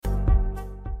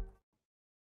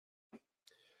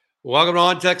Welcome to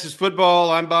On Texas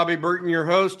Football. I'm Bobby Burton, your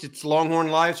host. It's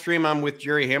Longhorn live stream. I'm with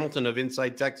Jerry Hamilton of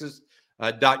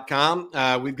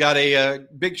InsideTexas.com. We've got a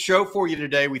big show for you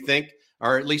today, we think,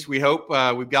 or at least we hope.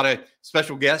 We've got a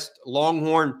special guest,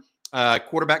 Longhorn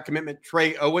quarterback commitment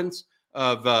Trey Owens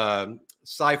of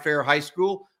Cy-Fair High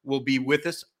School will be with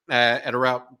us at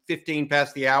around 15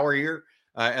 past the hour here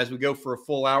as we go for a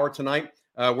full hour tonight.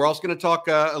 We're also going to talk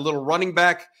a little running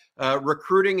back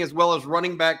recruiting as well as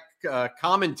running back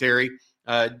commentary.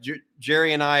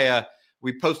 Jerry and I,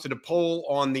 we posted a poll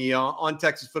on the On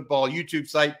Texas Football YouTube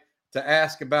site to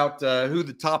ask about who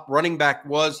the top running back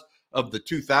was of the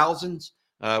 2000s.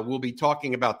 We'll be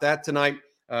talking about that tonight.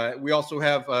 We also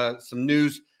have some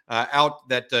news out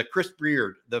that Chris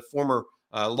Beard, the former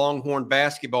Longhorn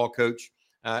basketball coach,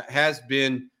 has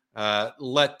been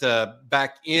let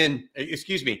back in,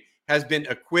 has been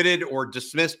acquitted or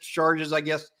dismissed charges, I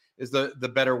guess, is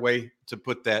the better way to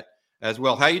put that as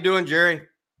well. How you doing, Jerry?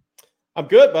 I'm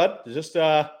good, bud. Just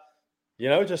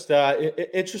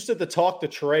interested to talk to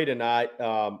Trey tonight.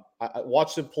 I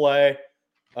watched him play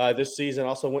this season.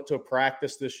 Also went to a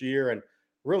practice this year, and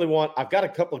I've got a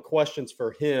couple of questions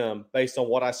for him based on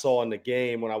what I saw in the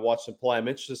game when I watched him play. I'm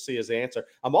interested to see his answer.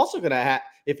 I'm also going to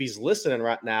if he's listening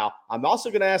right now, I'm also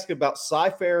going to ask him about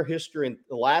Cy-Fair history and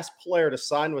the last player to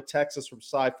sign with Texas from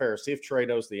Cy-Fair. See if Trey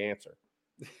knows the answer.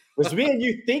 Because me and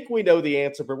you think we know the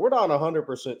answer, but we're not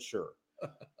 100% sure.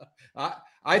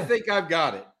 I think I've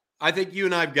got it. I think you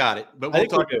and I've got it, but we'll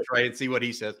talk to Trey and see what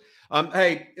he says.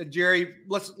 Hey, Jerry,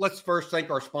 let's first thank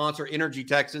our sponsor, Energy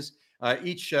Texas.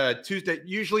 Each Tuesday,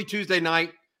 usually Tuesday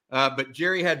night, but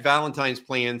Jerry had Valentine's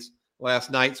plans last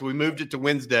night, so we moved it to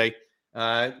Wednesday.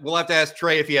 We'll have to ask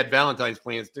Trey if he had Valentine's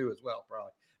plans too as well,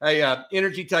 probably. Hey,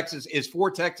 Energy Texas is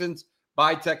for Texans,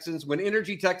 by Texans. When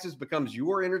Energy Texas becomes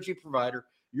your energy provider,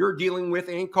 you're dealing with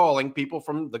and calling people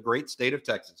from the great state of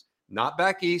Texas, not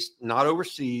back east, not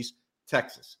overseas,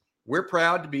 Texas. We're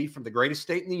proud to be from the greatest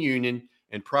state in the union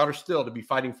and prouder still to be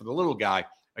fighting for the little guy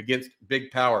against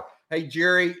big power. Hey,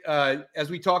 Jerry, as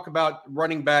we talk about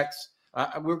running backs,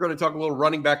 we're going to talk a little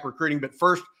running back recruiting. But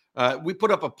first, we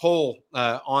put up a poll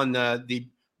on the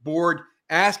board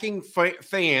asking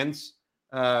fans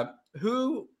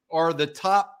who are the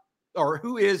top or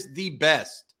who is the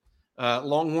best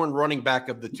Longhorn running back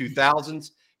of the 2000s.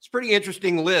 It's a pretty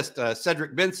interesting list.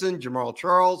 Cedric Benson, Jamaal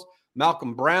Charles,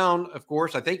 Malcolm Brown, of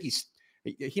course. I think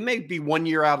he may be 1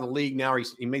 year out of the league now.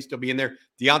 He may still be in there.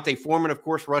 Deontay Foreman, of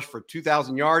course, rushed for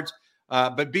 2,000 yards.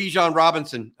 But Bijan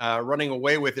Robinson running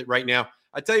away with it right now.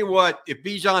 I tell you what, if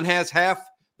Bijan has half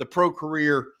the pro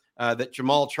career that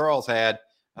Jamaal Charles had,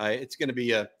 it's going to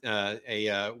be a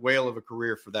whale of a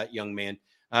career for that young man.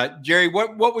 Jerry,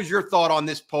 what was your thought on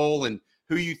this poll and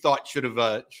who you thought should have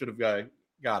got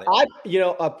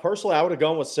it? Personally, I would have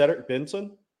gone with Cedric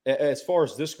Benson as far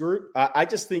as this group. I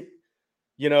just think,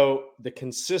 the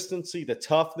consistency, the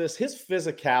toughness, his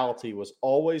physicality was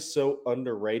always so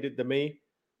underrated to me.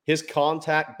 His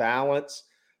contact balance,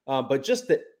 but just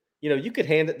that, you could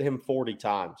hand it to him 40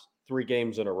 times, 3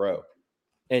 games in a row.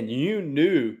 And you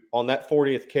knew on that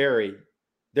 40th carry,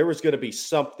 there was going to be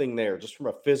something there just from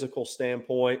a physical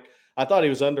standpoint. I thought he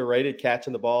was underrated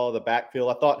catching the ball in the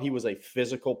backfield. I thought he was a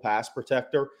physical pass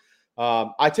protector.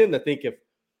 I tend to think if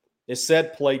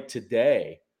Ced played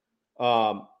today,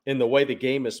 in the way the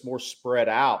game is more spread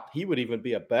out, he would even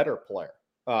be a better player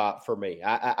for me.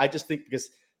 I just think because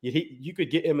you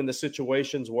could get him in the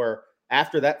situations where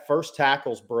after that first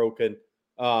tackle's broken,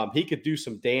 he could do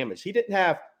some damage. He didn't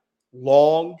have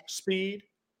long speed,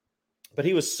 but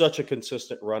he was such a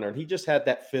consistent runner, and he just had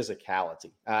that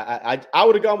physicality. I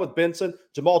would have gone with Benson.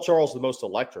 Jamaal Charles, the most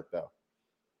electric, though.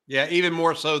 Yeah, even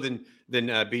more so than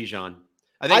Bijan.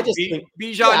 I think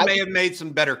Bijan may have made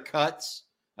some better cuts.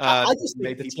 I just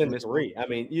think the 10-3. I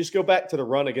mean, you just go back to the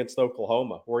run against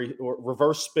Oklahoma where he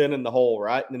reverse spin in the hole,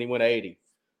 right? And then he went 80.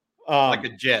 Like a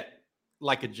jet.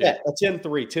 Yeah, a 10-3,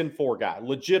 10-4 guy,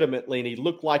 legitimately. And he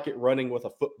looked like it running with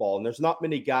a football. And there's not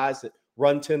many guys that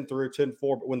run 10-3 or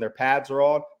 10-4, but when their pads are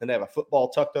on and they have a football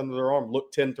tucked under their arm,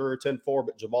 look 10-3 or 10-4,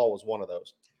 but Jamaal was one of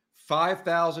those.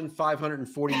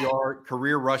 5,540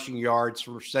 career rushing yards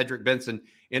for Cedric Benson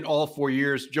in all 4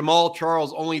 years. Jamaal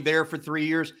Charles only there for 3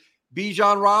 years.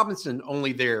 Bijan Robinson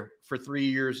only there for 3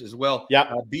 years as well.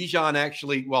 Yeah. Bijan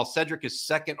actually, while Cedric is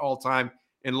second all-time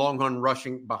in Longhorn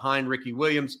rushing behind Ricky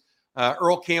Williams,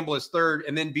 Earl Campbell is third,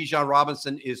 and then Bijan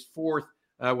Robinson is fourth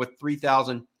with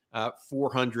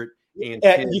 3,400. You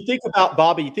think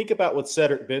about with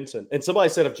Cedric Benson, and somebody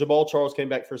said if Jamaal Charles came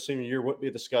back for his senior year, wouldn't be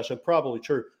a discussion. Probably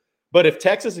true. But if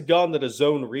Texas had gone to the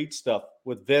zone read stuff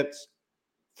with Vince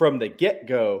from the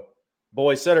get-go,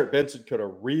 boy, Cedric Benson could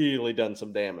have really done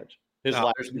some damage.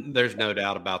 There's no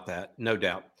doubt about that. No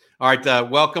doubt. All right.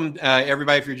 Welcome,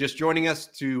 everybody. If you're just joining us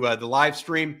to the live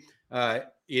stream, it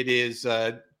is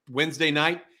Wednesday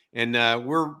night, and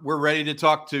we're ready to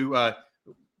talk to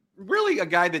really a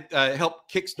guy that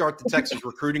helped kickstart the Texas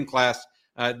recruiting class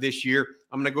this year.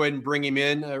 I'm going to go ahead and bring him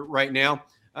in right now.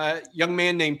 Young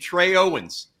man named Trey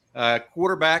Owens,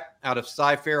 quarterback out of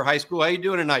Cy-Fair High School. How you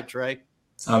doing tonight, Trey?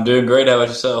 I'm doing great. How about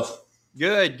yourself?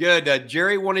 Good.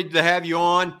 Jerry wanted to have you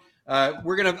on.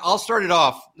 I'll start it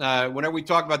off. Whenever we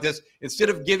talk about this, instead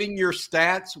of giving your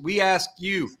stats, we ask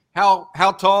you how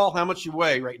tall, how much you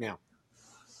weigh right now.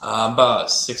 I'm about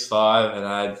 6'5",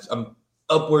 and I'm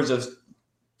upwards of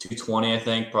 220, I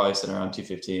think, probably sitting around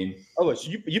 215. Oh,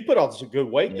 so you put on some good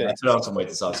weight there. I put on some weight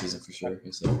this offseason for sure.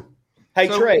 Hey,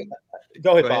 Trey,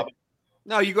 go ahead, Bobby.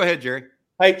 No, you go ahead, Jerry.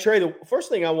 Hey, Trey, the first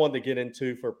thing I wanted to get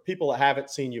into for people that haven't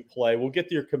seen you play, we'll get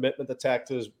to your commitment to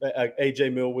Texas, A.J.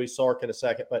 Milwee, Sark in a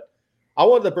second, but I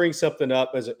wanted to bring something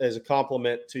up as a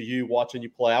compliment to you watching you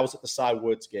play. I was at the Cy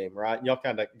Woods game, right? And y'all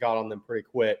kind of got on them pretty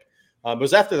quick. It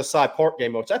was after the Cy Park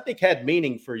game, which I think had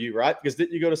meaning for you, right? Because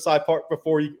didn't you go to Cy Park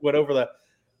before you went over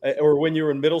or when you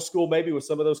were in middle school maybe with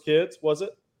some of those kids, was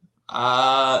it?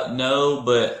 No,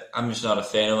 but I'm just not a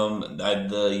fan of them.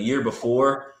 The year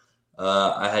before,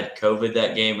 I had COVID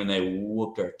that game, and they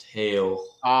whooped our tail.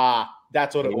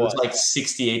 That's what it was. It was like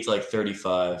 68 to like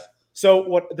 35. So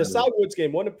what the Cy Woods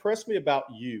game, what impressed me about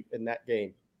you in that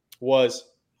game was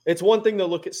it's one thing to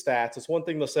look at stats. It's one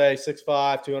thing to say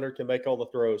 6'5", 200 can make all the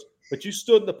throws. But you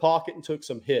stood in the pocket and took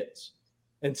some hits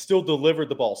and still delivered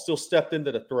the ball, still stepped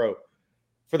into the throw.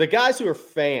 For the guys who are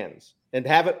fans and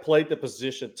haven't played the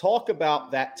position, talk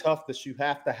about that toughness you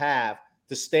have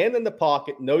to stand in the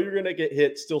pocket, know you're going to get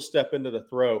hit, still step into the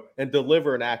throw, and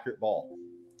deliver an accurate ball.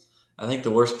 I think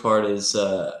the worst part is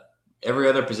every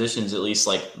other position is at least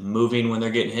like moving when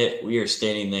they're getting hit. We are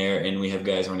standing there, and we have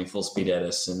guys running full speed at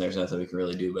us, and there's nothing we can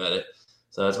really do about it.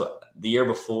 So that's what the year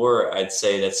before, I'd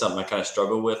say that's something I kind of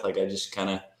struggled with. Like I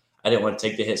didn't want to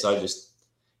take the hit, so I just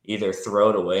either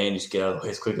throw it away and just get out of the way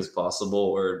as quick as possible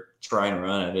or try and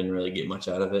run. I didn't really get much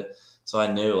out of it. So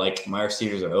I knew like my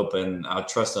receivers are open. I'll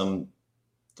trust them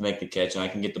to make the catch, and I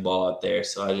can get the ball out there.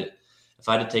 So if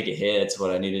I had to take a hit, that's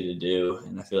what I needed to do.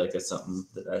 And I feel like that's something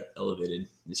that I elevated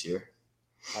this year.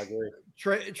 I agree.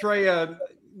 Trey,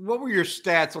 what were your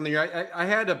stats on the year? I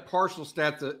had a partial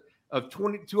stats of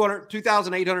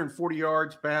 2,840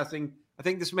 yards passing. I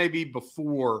think this may be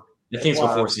before. I think it's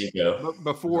before Seco.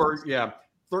 Before, yeah.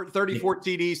 34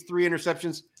 TDs, 3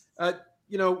 interceptions.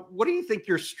 What do you think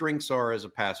your strengths are as a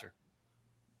passer?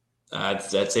 I'd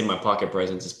say my pocket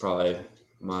presence is probably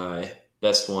my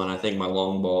best one. I think my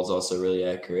long ball is also really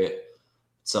accurate.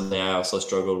 It's something I also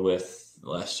struggled with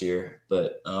last year.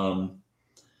 But,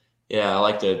 I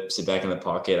like to sit back in the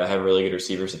pocket. I have really good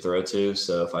receivers to throw to.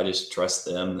 So if I just trust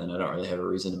them, then I don't really have a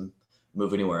reason to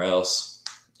move anywhere else.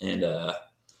 And if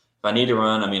I need to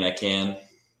run, I can.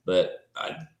 But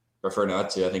I prefer not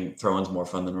to. I think throwing's more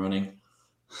fun than running.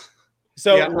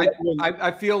 So yeah,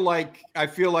 I feel like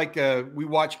we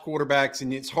watch quarterbacks,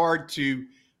 and it's hard to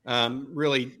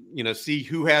really see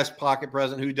who has pocket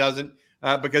presence, who doesn't,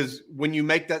 because when you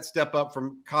make that step up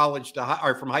from college to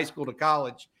or from high school to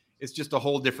college, it's just a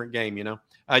whole different game.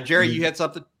 Jerry, you had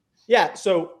something? Yeah.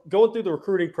 So going through the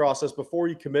recruiting process before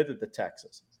you committed to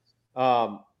Texas,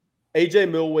 A.J.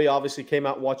 Milwee obviously came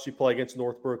out and watched you play against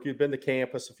Northbrook. You'd been to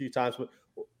campus a few times. But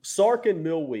Sark and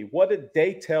Milwee, what did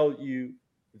they tell you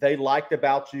they liked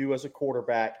about you as a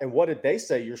quarterback, and what did they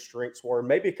say your strengths were?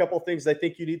 Maybe a couple of things they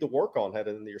think you need to work on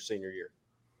heading into your senior year.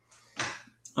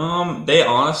 They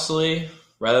honestly,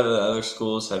 rather than other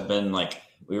schools, have been like,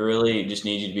 we really just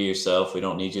need you to be yourself. We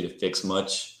don't need you to fix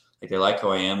much. Like, they like who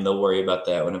I am. They'll worry about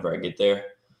that whenever I get there.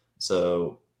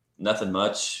 So nothing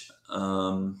much.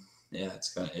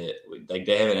 That's kind of it. Like,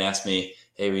 they haven't asked me,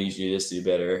 hey, we need you to do this to do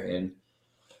better. And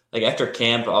like after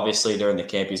camp, obviously during the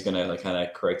camp, he's going to like kind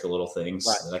of correct the little things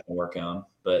that I can work on.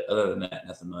 But other than that,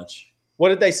 nothing much. What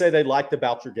did they say they liked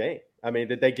about your game?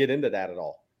 Did they get into that at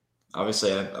all?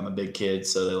 Obviously, I'm a big kid,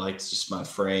 so they liked just my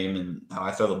frame and how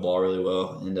I throw the ball really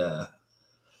well, and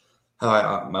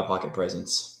how my pocket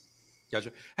presence.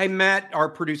 Gotcha. Hey, Matt, our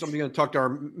producer. I'm going to talk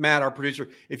to Matt, our producer.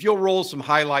 If you'll roll some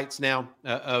highlights now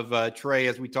of Trey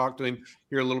as we talk to him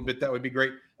here a little bit, that would be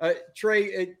great.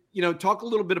 Trey, talk a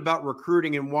little bit about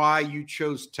recruiting and why you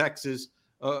chose Texas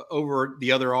over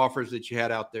the other offers that you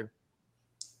had out there.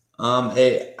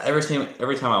 Hey, every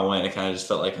time I went, it kind of just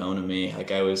felt like home to me.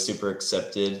 Like, I was super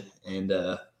accepted, and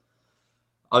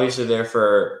obviously there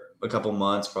for a couple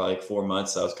months, probably like 4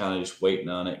 months. I was kind of just waiting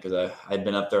on it because I'd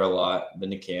been up there a lot, been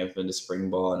to camp, been to spring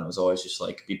ball, and it was always just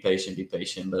like, be patient.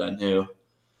 But I knew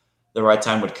the right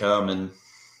time would come. And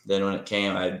then when it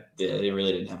came, they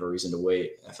really didn't have a reason to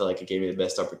wait. I feel like it gave me the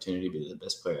best opportunity to be the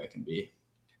best player I can be.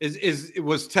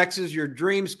 Was Texas your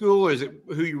dream school? Or is it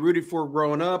who you rooted for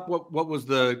growing up? What was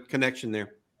the connection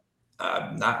there?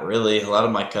 Not really. A lot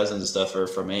of my cousins and stuff are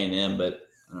from A&M, but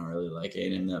I don't really like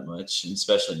A&M that much, and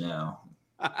especially now.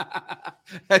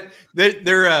 There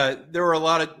were a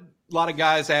lot of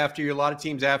guys after you, a lot of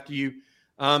teams after you.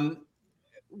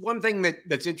 One thing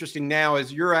that's interesting now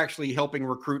is you're actually helping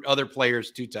recruit other players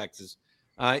to Texas.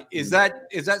 Is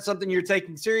that something you're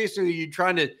taking seriously? Or are you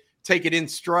trying to take it in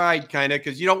stride, kind of,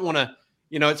 because you don't want to,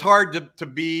 it's hard to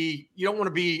be, you don't want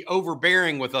to be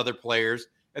overbearing with other players.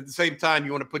 At the same time,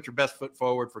 you want to put your best foot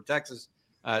forward for Texas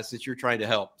since you're trying to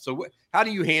help. So how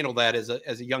do you handle that as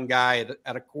a young guy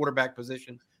at a quarterback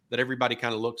position that everybody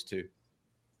kind of looks to?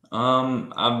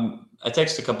 I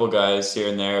text a couple guys here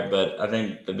and there, but I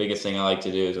think the biggest thing I like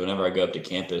to do is whenever I go up to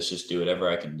campus, just do whatever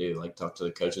I can do. Like talk to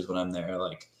the coaches when I'm there.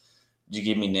 Like, you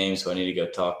give me names who I need to go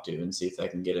talk to and see if I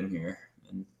can get them here.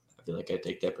 And I feel like I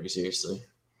take that pretty seriously.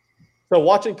 So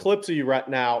watching clips of you right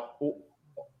now,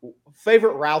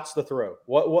 favorite routes to throw.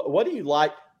 What do you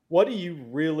like? What do you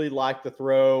really like to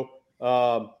throw?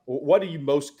 What are you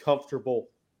most comfortable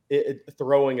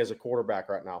throwing as a quarterback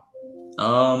right now?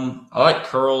 I like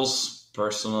curls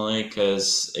personally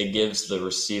because it gives the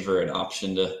receiver an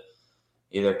option to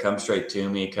either come straight to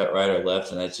me, cut right or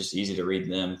left, and it's just easy to read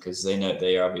them because they know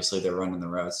they're running the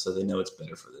routes, so they know it's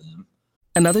better for them.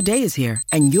 Another day is here,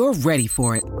 and you're ready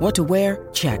for it. What to wear?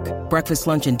 Check. Breakfast,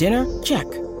 lunch, and dinner? Check.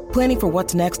 Planning for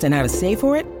what's next and how to save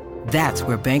for it? That's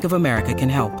where Bank of America can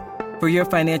help. For your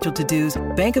financial to-dos,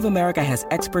 Bank of America has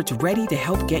experts ready to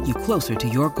help get you closer to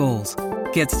your goals.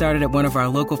 Get started at one of our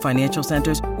local financial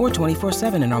centers or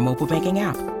 24/7 in our mobile banking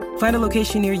app. Find a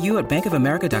location near you at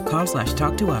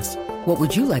bankofamerica.com/talktous. What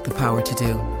would you like the power to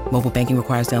do? Mobile banking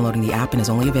requires downloading the app and is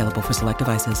only available for select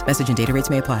devices. Message and data rates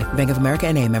may apply. Bank of America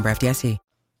N.A., member FDIC.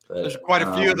 But, there's quite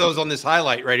a few of those on this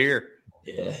highlight right here.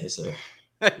 Yeah, yes, sir.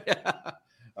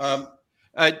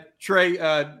 Trey,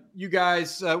 you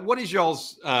guys, what is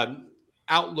y'all's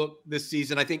outlook this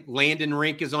season? I think Landon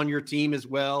Rink is on your team as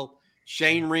well.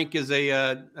 Shane Rink is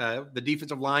the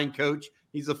defensive line coach.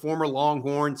 He's a former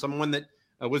Longhorn, someone that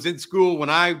was in school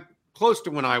close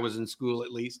to when I was in school,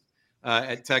 at least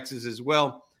at Texas as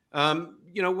well.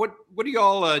 What do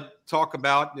y'all talk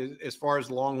about as far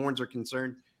as Longhorns are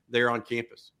concerned there on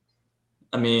campus?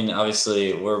 I mean,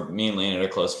 obviously, me and Landon are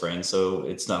close friends, so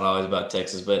it's not always about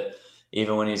Texas. But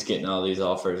even when he's getting all these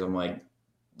offers, I'm like,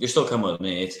 you're still coming with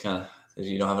me. It's kind of,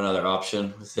 you don't have another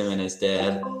option with him and his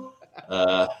dad.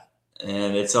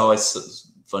 And it's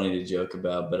always funny to joke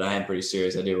about, but I am pretty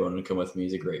serious. I do want him to come with me.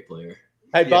 He's a great player.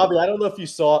 Hey, Bobby, I don't know if you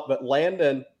saw it, but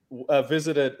Landon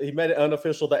visited. He made it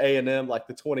unofficial to A&M, like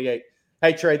the 28th.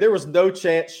 Hey, Trey, there was no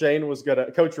chance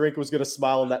Coach Rink was gonna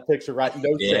smile in that picture, right?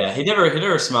 No chance. Yeah, he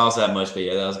never smiles that much, but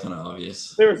yeah, that was kind of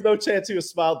obvious. There was no chance he was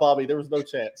smiling, Bobby. There was no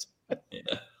chance.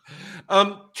 Yeah.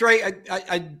 Trey,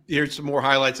 I heard some more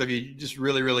highlights of you. You're just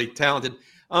really, really talented.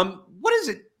 What is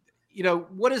it?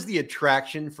 What is the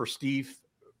attraction for Steve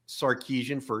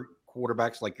Sarkisian for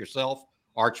quarterbacks like yourself,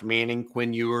 Arch Manning,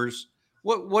 Quinn Ewers?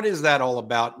 What is that all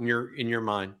about in your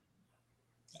mind?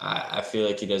 I feel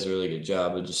like he does a really good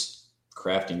job of just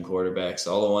crafting quarterbacks.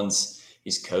 All the ones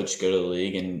he's coached go to the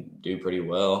league and do pretty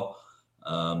well.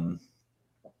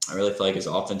 I really feel like his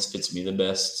offense fits me the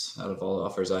best out of all the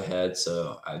offers I had,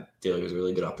 so I feel like it was a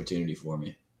really good opportunity for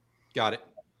me. Got it.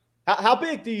 How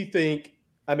big do you think?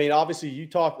 I mean, obviously,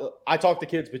 I talk to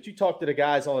kids, but you talk to the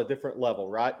guys on a different level,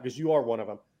 right? Because you are one of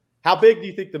them. How big do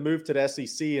you think the move to the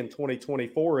SEC in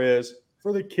 2024 is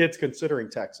for the kids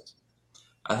considering Texas?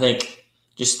 I think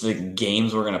just the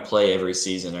games we're going to play every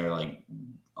season are like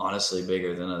honestly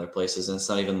bigger than other places. And it's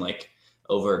not even like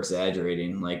over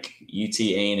exaggerating, like UT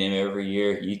A&M every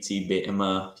year, UT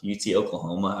Bama, UT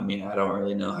Oklahoma. I mean, I don't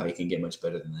really know how you can get much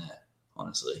better than that.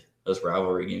 Honestly, those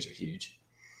rivalry games are huge.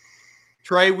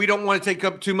 Trey, we don't want to take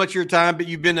up too much of your time, but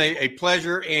you've been a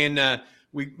pleasure, and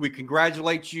we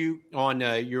congratulate you on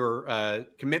your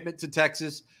commitment to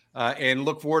Texas, and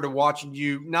look forward to watching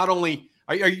you. Not only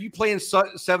are you playing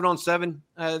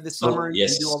 7-on-7 this summer?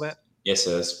 Yes. And do all that? Yes,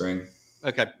 spring.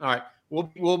 Okay, all right.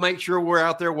 We'll make sure we're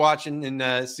out there watching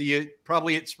and see you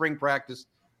probably at spring practice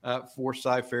for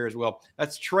Cy-Fair as well.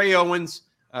 That's Trey Owens.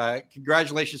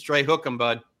 Congratulations, Trey. Hook 'em,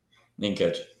 bud. Thank you,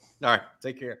 Coach. All right,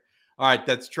 take care. All right,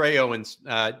 that's Trey Owens.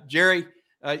 Jerry,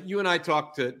 you and I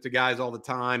talk to guys all the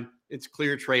time. It's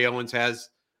clear Trey Owens has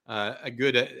a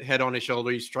good head on his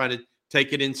shoulder. He's trying to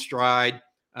take it in stride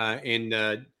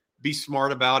and be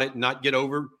smart about it and not get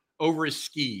over his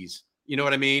skis. You know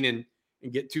what I mean? And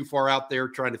get too far out there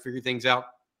trying to figure things out.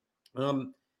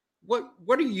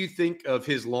 What do you think of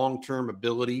his long-term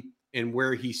ability and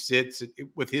where he sits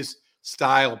with his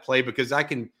style of play? Because I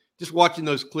can just watching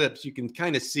those clips, you can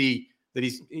kind of see that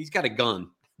he's got a gun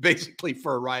basically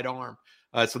for a right arm.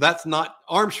 So that's not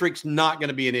arm strength's not going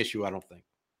to be an issue, I don't think.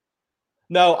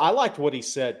 No, I liked what he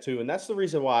said too. And that's the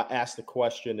reason why I asked the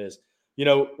question is,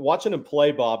 watching him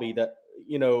play, Bobby, that,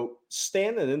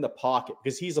 standing in the pocket,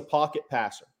 because he's a pocket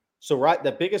passer. So, right,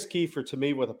 the biggest key to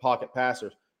me with a pocket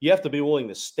passer, you have to be willing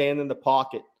to stand in the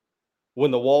pocket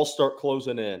when the walls start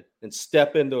closing in and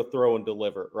step into a throw and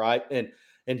deliver, right?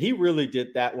 And he really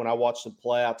did that when I watched him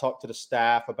play. I talked to the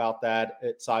staff about that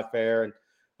at Cy-Fair,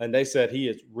 and they said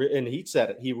and he said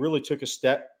it, he really took a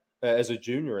step as a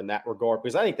junior in that regard,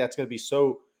 because I think that's going to be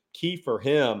so key for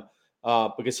him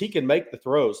because he can make the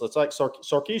throws. It's like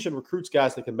Sarkisian recruits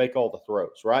guys that can make all the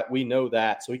throws, right? We know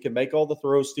that. So he can make all the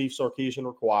throws Steve Sarkisian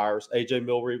requires. A.J.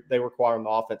 Milroe, they require in the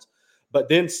offense. But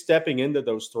then stepping into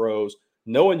those throws,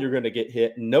 knowing you're going to get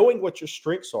hit, knowing what your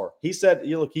strengths are. He said,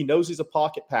 look, he knows he's a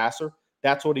pocket passer.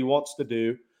 That's what he wants to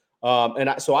do.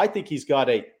 So I think he's got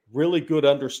a really good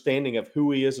understanding of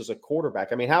who he is as a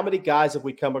quarterback. I mean, how many guys have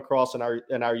we come across in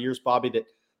our years, Bobby, that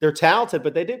they're talented,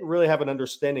 but they didn't really have an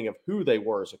understanding of who they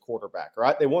were as a quarterback,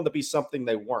 right? They wanted to be something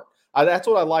they weren't. That's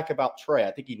what I like about Trey.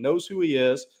 I think he knows who he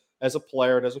is as a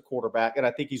player and as a quarterback, and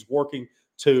I think he's working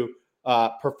to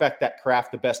perfect that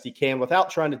craft the best he can without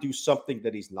trying to do something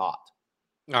that he's not.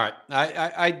 All right,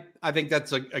 I think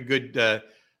that's a good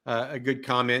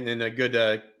comment and a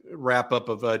good wrap up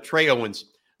of Trey Owens,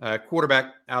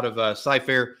 quarterback out of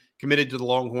Cy-Fair, committed to the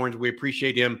Longhorns. We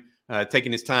appreciate him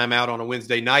taking his time out on a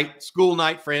Wednesday night, school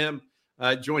night for him,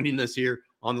 joining us here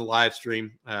on the live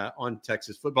stream on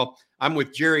Texas football. I'm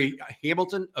with Jerry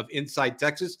Hamilton of Inside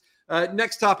Texas.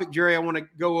 Next topic, Jerry, I want to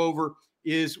go over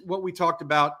is what we talked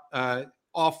about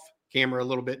off camera a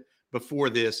little bit before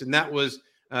this, and that was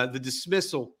the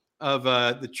dismissal of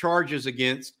the charges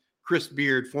against Chris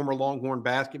Beard, former Longhorn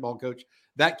basketball coach.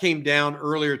 That came down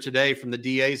earlier today from the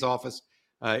DA's office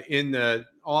in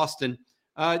Austin.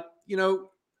 I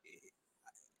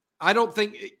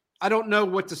don't know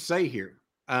what to say here.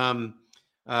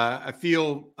 I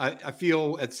feel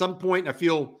at some point,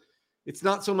 it's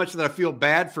not so much that I feel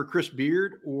bad for Chris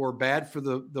Beard or bad for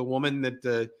the woman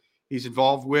that he's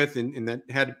involved with and that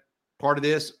had part of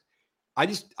this. I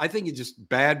think it's just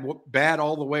bad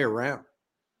all the way around.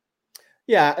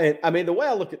 Yeah. And I mean, the way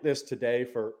I look at this today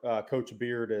for Coach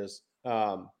Beard is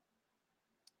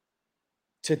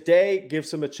today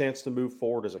gives him a chance to move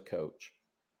forward as a coach.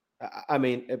 I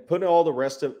mean, putting all the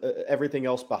rest of everything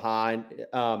else behind, it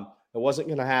wasn't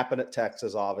going to happen at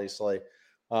Texas, obviously,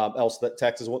 else that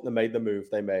Texas wouldn't have made the move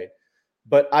they made.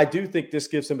 But I do think this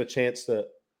gives him a chance to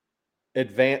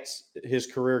advance his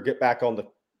career, get back on the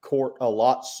court a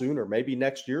lot sooner, maybe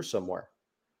next year somewhere.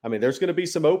 I mean, there's going to be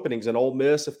some openings in Ole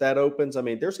Miss if that opens. I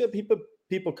mean, there's going to be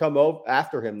people come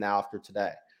after him now after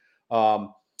today.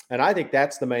 And I think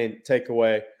that's the main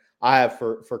takeaway I have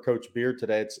for Coach Beard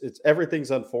today. It's everything's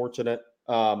unfortunate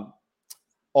all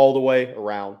the way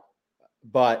around,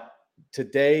 but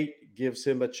today gives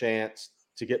him a chance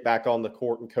to get back on the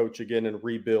court and coach again and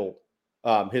rebuild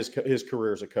his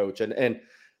career as a coach. And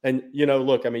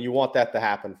look, I mean, you want that to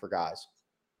happen for guys.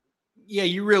 Yeah,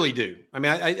 you really do. I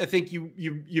mean, I think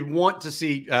you want to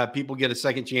see people get a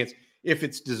second chance if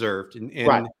it's deserved, and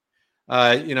right.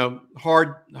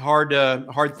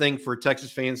 Hard thing for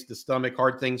Texas fans to stomach,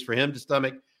 hard things for him to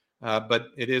stomach, but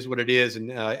it is what it is,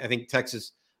 and I think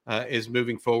Texas is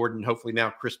moving forward, and hopefully now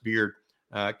Chris Beard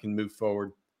can move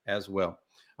forward as well.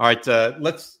 All right,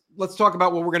 let's talk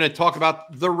about what we're going to talk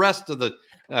about the rest of the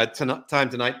time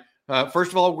tonight.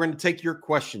 First of all, we're going to take your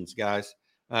questions, guys.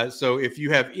 So if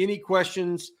you have any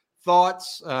questions,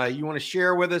 thoughts you want to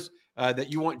share with us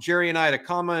that you want Jerry and I to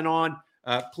comment on,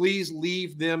 please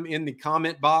leave them in the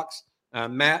comment box.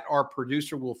 Matt, our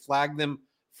producer, will flag them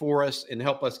for us and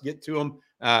help us get to them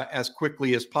as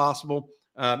quickly as possible.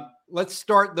 Let's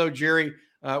start, though, Jerry,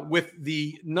 with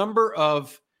the number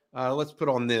of let's put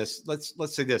on this.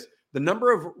 Let's say this. The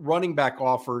number of running back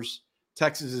offers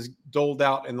Texas has doled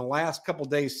out in the last couple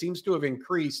of days seems to have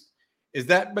increased. Is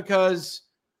that because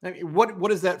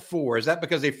what is that for? Is that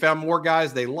because they found more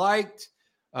guys they liked?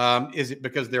 Is it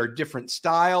because there are different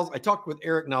styles? I talked with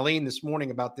Eric Naline this morning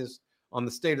about this on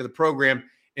the state of the program,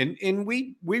 and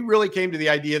we really came to the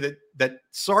idea that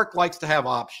Sark likes to have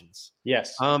options.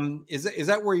 Yes. Is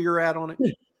that where you're at on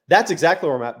it? That's exactly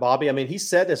where I'm at, Bobby. I mean, he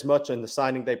said as much in the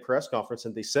signing day press conference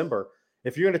in December.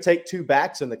 If you're going to take 2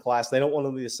 backs in the class, they don't want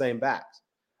them to be the same backs.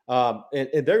 And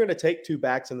they're going to take 2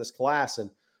 backs in this class. And,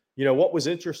 what was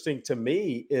interesting to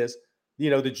me is,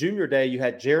 the junior day, you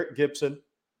had Jarrett Gibson,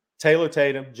 Taylor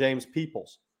Tatum, James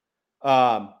Peoples.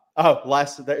 Trey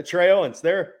Owens,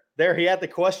 there. He had the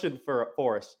question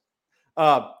for us.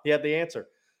 He had the answer.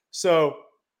 So,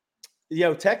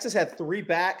 Texas had 3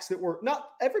 backs that were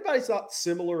everybody's not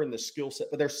similar in the skill set,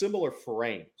 but they're similar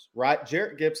frames, right?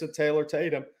 Jarrett Gibson, Taylor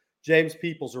Tatum, James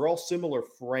Peoples are all similar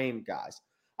frame guys.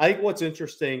 I think what's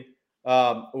interesting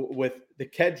with the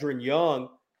Kedron Young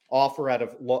offer out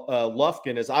of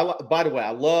Lufkin is, by the way,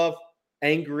 I love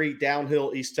angry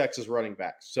downhill East Texas running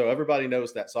backs. So everybody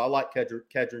knows that. So I like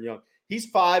Kedron Young.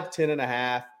 He's 5'10 and a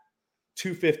half,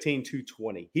 215,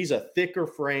 220. He's a thicker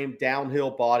frame,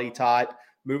 downhill body type.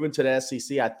 Moving to the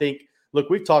SEC, I think,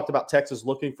 look, we've talked about Texas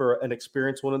looking for an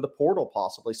experienced one in the portal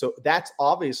possibly. So that's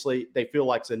obviously they feel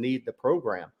like it's a need in the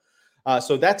program.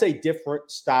 So that's a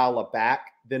different style of back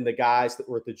than the guys that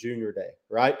were at the junior day,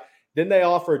 right? Then they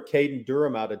offered Caden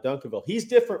Durham out of Duncanville. He's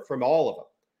different from all of them.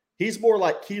 He's more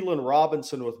like Keelan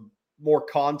Robinson with more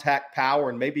contact power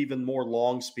and maybe even more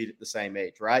long speed at the same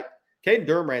age, right? Caden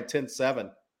Durham ran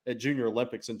 10.7 at Junior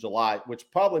Olympics in July, which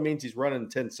probably means he's running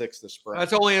 10.6 this spring.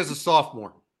 That's only as a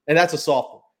sophomore. And that's a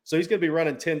sophomore. So he's going to be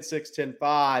running 10.6,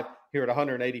 10.5 here at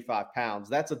 185 pounds.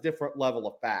 That's a different level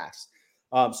of fast.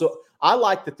 So I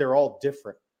like that they're all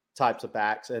different types of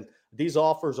backs. And these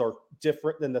offers are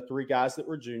different than the 3 guys that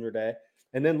were junior day.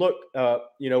 And then look,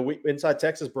 we Inside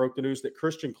Texas broke the news that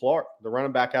Christian Clark, the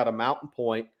running back out of Mountain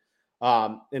Point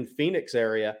in Phoenix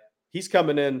area, he's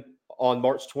coming in on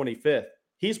March 25th.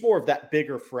 He's more of that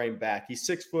bigger frame back. He's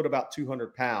 6 foot, about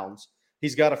 200 pounds.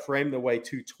 He's got a frame that weigh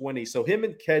 220. So him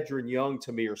and Kedron Young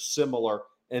to me are similar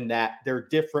in that they're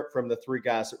different from the 3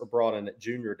 guys that were brought in at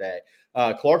junior day.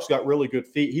 Clark's got really good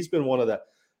feet. He's been one of the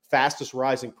fastest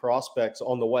rising prospects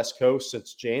on the West Coast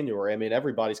since January. I mean,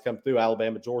 everybody's come through,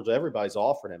 Alabama, Georgia, everybody's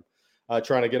offered him,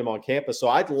 trying to get him on campus. So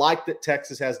I'd like that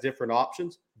Texas has different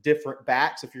options, different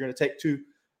backs. If you're going to take 2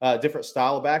 different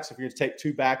style of backs, if you're going to take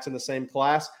 2 backs in the same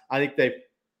class, I think they've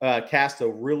cast a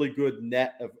really good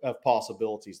net of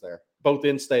possibilities there, both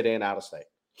in-state and out-of-state.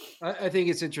 I think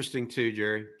it's interesting too,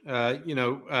 Jerry.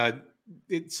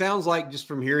 It sounds like just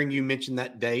from hearing you mention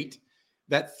that date,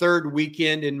 that 3rd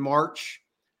weekend in March,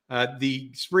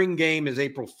 the spring game is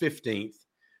April 15th.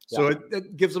 So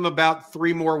it gives them about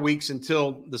 3 more weeks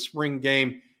until the spring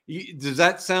game. Does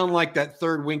that sound like that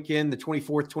 3rd weekend, the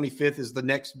 24th, 25th, is the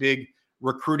next big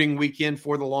recruiting weekend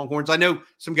for the Longhorns? I know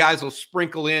some guys will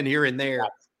sprinkle in here and there.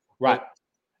 Right.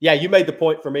 Yeah, you made the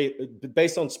point for me.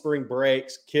 Based on spring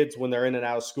breaks, kids when they're in and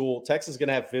out of school, Texas is going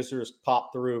to have visitors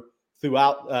pop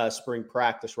throughout spring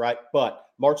practice, right? But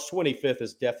March 25th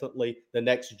is definitely the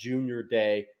next junior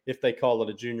day, if they call it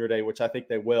a junior day, which I think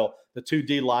they will. The 2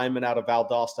 D linemen out of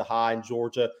Valdosta High in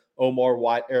Georgia, Omar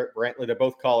White, Eric Brantley, they're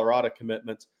both Colorado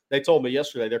commitments. They told me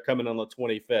yesterday they're coming on the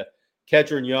 25th.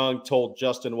 Kedron Young told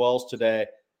Justin Wells today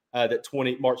that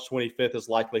March 25th is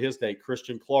likely his date.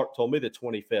 Christian Clark told me the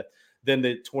 25th. Then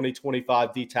the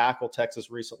 2025 D tackle Texas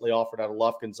recently offered out of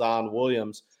Lufkin, Zion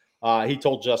Williams. He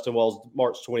told Justin Wells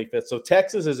March 25th. So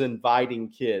Texas is inviting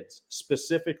kids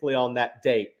specifically on that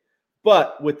date,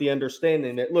 but with the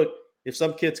understanding that, look, if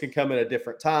some kids can come in a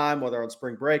different time, whether on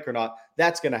spring break or not,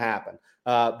 that's going to happen.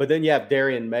 But then you have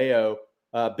Darian Mayo,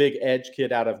 big edge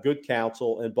kid out of Good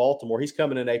Counsel in Baltimore. He's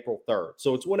coming in April 3rd.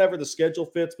 So it's whenever the schedule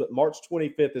fits, but March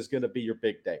 25th is going to be your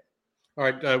big day. All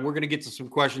right, we're going to get to some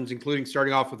questions, including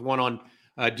starting off with one on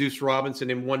Deuce Robinson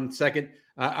in 1 second.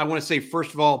 I want to say,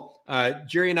 first of all,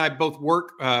 Jerry and I both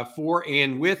work for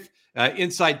and with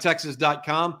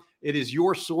InsideTexas.com. It is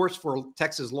your source for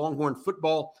Texas Longhorn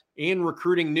football and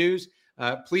recruiting news.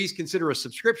 Please consider a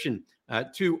subscription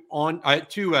to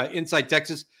Inside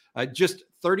Texas, just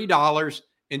 $30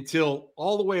 until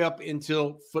all the way up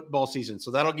until football season.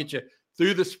 So that'll get you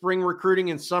through the spring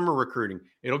recruiting and summer recruiting.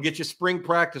 It'll get you spring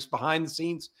practice, behind the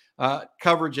scenes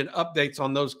coverage and updates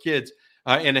on those kids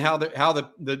and how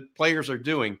the players are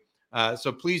doing.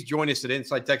 So please join us at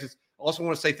Inside Texas. Also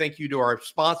want to say thank you to our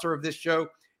sponsor of this show,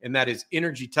 and that is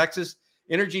Energy Texas.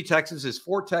 Energy Texas is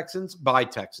for Texans by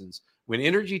Texans. When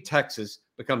Energy Texas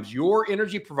becomes your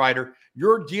energy provider,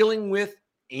 you're dealing with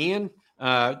and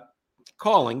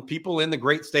calling people in the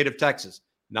great state of Texas,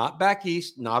 not back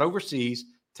east, not overseas,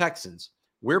 Texans.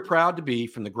 We're proud to be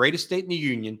from the greatest state in the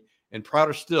union, and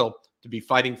prouder still to be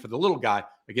fighting for the little guy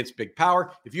against big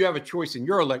power. If you have a choice in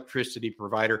your electricity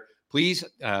provider, please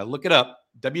look it up,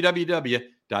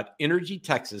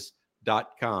 www.energytexas.com.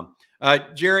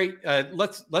 Jerry,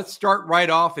 let's start right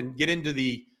off and get into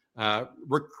the, I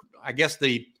guess,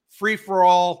 the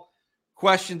free-for-all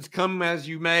questions, come as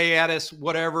you may at us,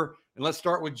 whatever. And let's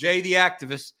start with Jay, the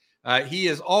activist. He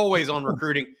is always on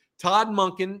recruiting. Todd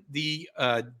Monken, the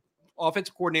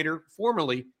offensive coordinator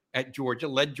formerly at Georgia,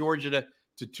 led Georgia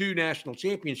to 2 national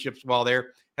championships while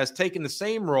there, has taken the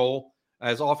same role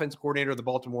as offensive coordinator of the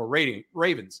Baltimore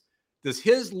Ravens. Does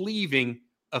his leaving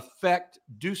affect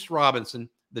Deuce Robinson,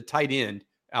 the tight end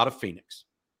out of Phoenix?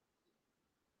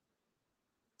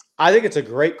 I think it's a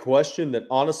great question that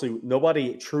honestly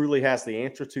nobody truly has the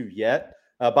answer to yet.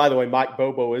 By the way, Mike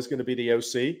Bobo is going to be the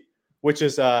OC, which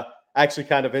is actually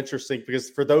kind of interesting because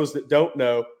for those that don't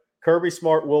know, Kirby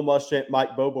Smart, Will Muschamp,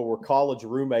 Mike Bobo were college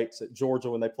roommates at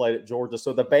Georgia when they played at Georgia.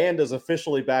 So the band is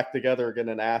officially back together again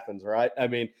in Athens, right? I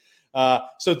mean,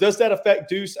 so does that affect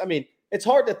Deuce? I mean, it's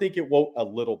hard to think it won't a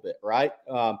little bit, right?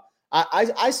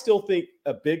 I still think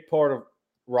a big part of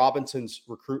Robinson's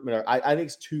recruitment, I think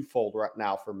it's twofold right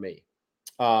now for me.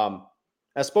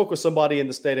 I spoke with somebody in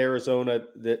the state of Arizona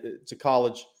it's a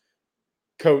college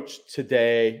coach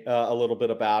today a little bit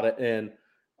about it. And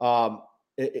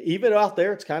even out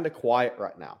there, it's kind of quiet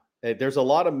right now. There's a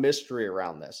lot of mystery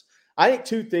around this. I think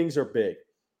 2 things are big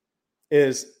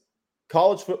is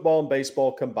college football and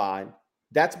baseball combined.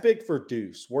 That's big for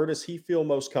Deuce. Where does he feel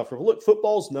most comfortable? Look,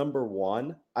 football's number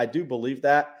 1. I do believe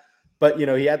that. But,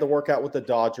 he had to work out with the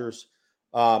Dodgers.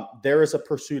 There is a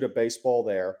pursuit of baseball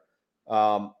there.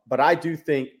 But I do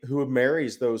think who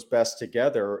marries those best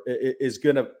together is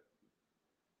going to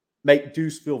make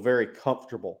Deuce feel very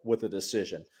comfortable with the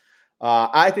decision.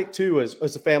 I think, too, is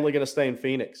the family going to stay in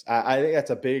Phoenix? I think that's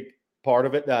a big part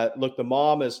of it. Look, the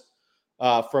mom is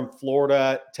from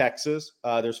Florida, Texas.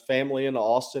 There's family in the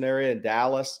Austin area and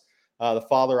Dallas. The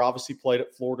father obviously played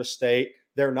at Florida State.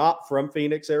 They're not from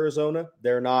Phoenix, Arizona.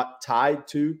 They're not tied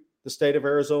to the state of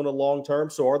Arizona long term.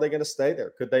 So are they going to stay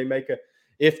there? Could they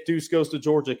if Deuce goes to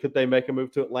Georgia, could they make a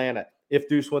move to Atlanta? If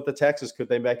Deuce went to Texas, could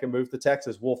they make a move to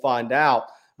Texas? We'll find out.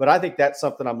 But I think that's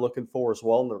something I'm looking for as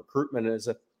well in the recruitment is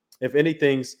if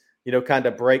anything's, kind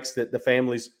of breaks that the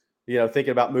family's, thinking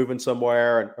about moving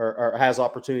somewhere or has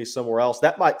opportunities somewhere else,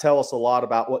 that might tell us a lot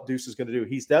about what Deuce is going to do.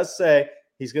 He does say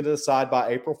he's going to decide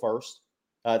by April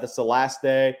 1st. That's the last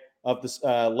day of this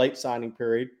late signing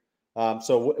period.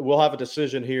 So we'll have a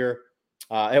decision here.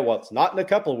 It's not in a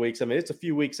couple of weeks. I mean, it's a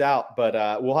few weeks out,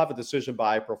 but we'll have a decision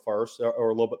by April 1st or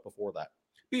a little bit before that.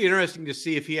 Be interesting to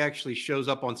see if he actually shows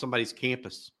up on somebody's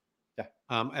campus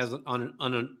as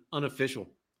an unofficial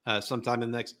sometime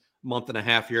in the next month and a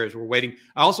half here as we're waiting.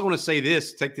 I also want to say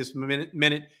this, take this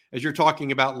minute as you're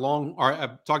talking about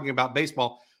talking about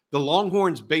baseball. The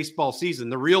Longhorns baseball season,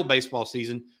 the real baseball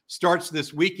season, starts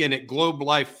this weekend at Globe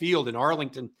Life Field in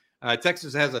Arlington.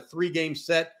 Texas has a 3-game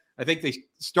set. I think they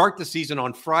start the season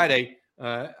on Friday.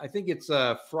 I think it's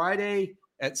Friday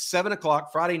at 7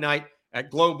 o'clock, Friday night at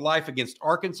Globe Life against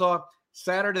Arkansas.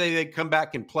 Saturday, they come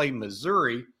back and play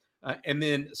Missouri. And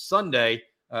then Sunday,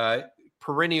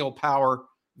 perennial power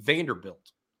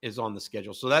Vanderbilt is on the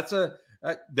schedule. So that's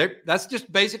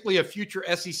just basically a future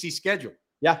SEC schedule.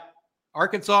 Yeah.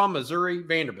 Arkansas, Missouri,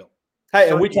 Vanderbilt. Hey,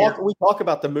 and we talk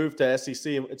about the move to SEC.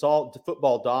 It's all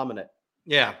football dominant.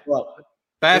 Yeah. Well,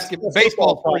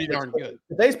 baseball's pretty darn good.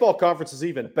 The baseball conference is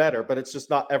even better, but it's just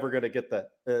not ever going to get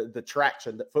the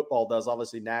traction that football does,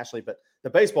 obviously nationally. But the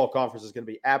baseball conference is going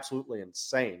to be absolutely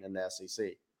insane in the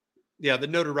SEC. Yeah, the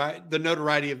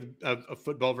notoriety of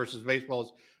football versus baseball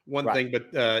is one thing,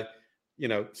 but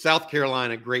South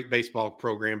Carolina, great baseball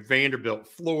program. Vanderbilt,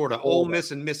 Florida, Ole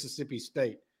Miss, and Mississippi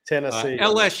State. Tennessee,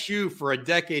 LSU for a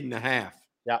decade and a half.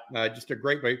 Yeah, just a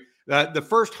great way. The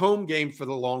first home game for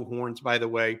the Longhorns, by the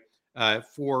way,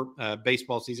 for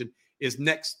baseball season is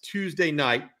next Tuesday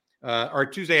night or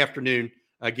Tuesday afternoon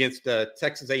against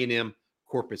Texas A&M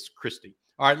Corpus Christi.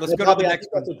 All right, let's go to the next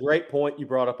one. That's a great point you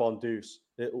brought up on Deuce.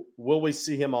 Will we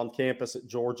see him on campus at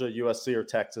Georgia, USC, or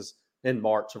Texas in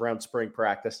March around spring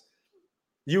practice?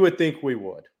 You would think we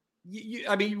would.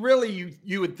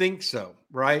 You would think so,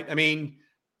 right? I mean,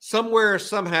 somewhere,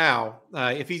 somehow,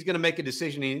 if he's going to make a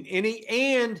decision,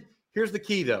 and here's the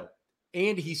key, though,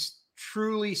 and he's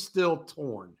truly still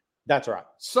torn. That's right.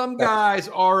 Some guys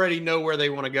already know where they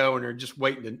want to go, and they're just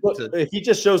waiting if he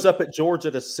just shows up at Georgia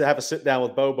to have a sit down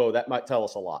with Bobo, that might tell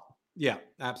us a lot. Yeah,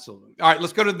 absolutely. All right,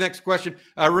 let's go to the next question.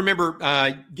 Remember,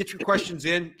 get your questions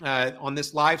in on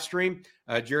this live stream.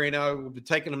 Jerry and I will be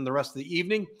taking them the rest of the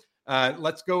evening.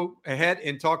 Let's go ahead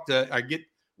and get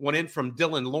one in from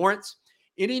Dylan Lawrence.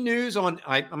 Any news on,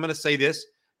 I'm going to say this,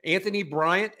 Anthony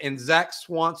Bryant and Zach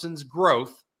Swanson's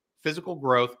growth, physical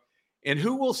growth, and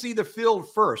who will see the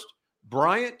field first,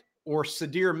 Bryant or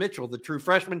Sydir Mitchell, the true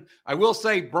freshman. I will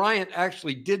say Bryant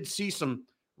actually did see some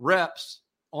reps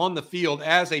on the field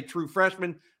as a true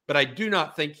freshman, but I do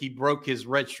not think he broke his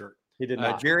red shirt. He did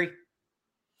not. Jerry?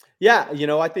 Yeah,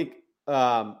 I think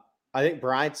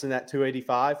Bryant's in that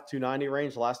 285, 290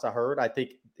 range. Last I heard, I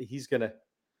think he's going to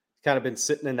kind of been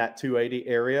sitting in that 280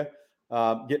 area,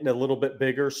 getting a little bit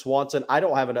bigger. Swanson, I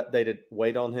don't have an updated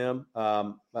weight on him.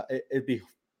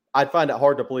 I'd find it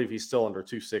hard to believe he's still under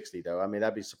 260 though. I mean,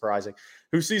 that'd be surprising.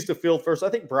 Who sees the field first? I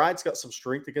think Bryant's got some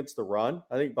strength against the run.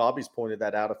 I think Bobby's pointed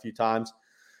that out a few times.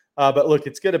 But look,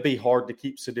 it's going to be hard to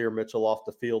keep Sydir Mitchell off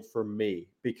the field for me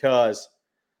because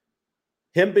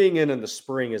him being in the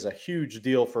spring is a huge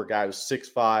deal for a guy who's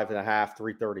 6'5 and a half,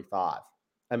 335.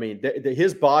 I mean,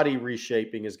 his body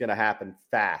reshaping is going to happen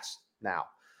fast now.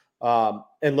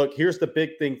 And look, here's the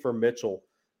big thing for Mitchell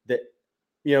that,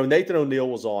 Nathan O'Neill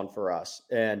was on for us.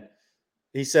 And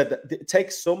he said that it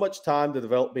takes so much time to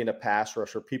develop being a pass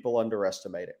rusher. People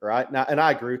underestimate it, right? Now, and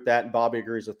I agree with that, and Bobby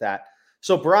agrees with that.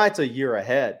 So Bryant's a year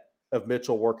ahead of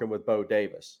Mitchell working with Bo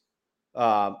Davis.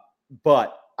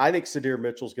 But I think Sydir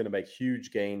Mitchell's going to make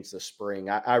huge gains this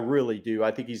spring. I really do. I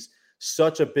think he's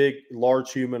such a big,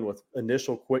 large human with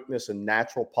initial quickness and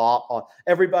natural pop.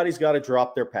 Everybody's got to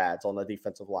drop their pads on the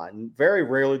defensive line. Very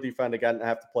rarely do you find a guy that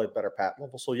have to play better pad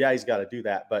level. So, yeah, he's got to do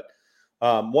that. But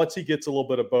once he gets a little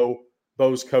bit of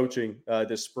Bo's coaching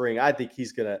this spring, I think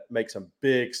he's going to make some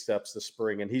big steps this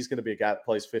spring, and he's going to be a guy that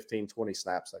plays 15, 20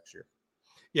 snaps next year.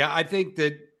 Yeah, I think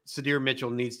that Sydir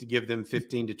Mitchell needs to give them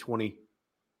 15 to 20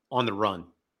 on the run.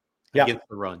 Against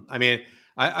the run. I mean,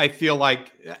 I feel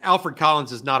like Alfred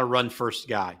Collins is not a run-first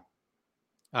guy.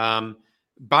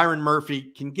 Byron Murphy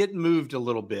can get moved a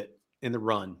little bit in the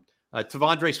run.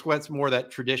 Tavondre Sweat's more that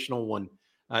traditional one.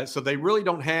 So they really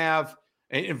don't have –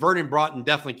 and Vernon Broughton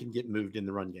definitely can get moved in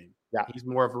the run game. Yeah. He's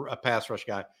more of a pass rush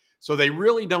guy. So they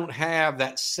really don't have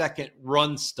that second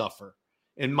run stuffer,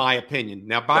 in my opinion.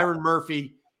 Now, Byron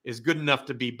Murphy is good enough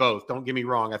to be both. Don't get me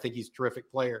wrong. I think he's a terrific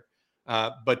player.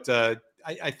 But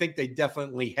I think they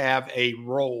definitely have a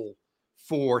role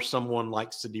for someone like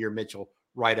Sydir Mitchell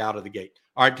right out of the gate.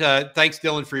 All right. Thanks,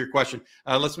 Dylan, for your question.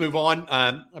 Let's move on.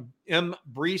 M.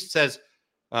 Brees says,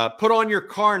 put on your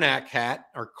Carmack hat,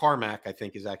 or Carmack, I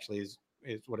think is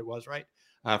what it was, right?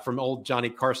 From old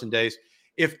Johnny Carson days.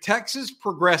 If Texas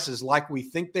progresses like we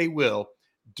think they will,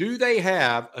 do they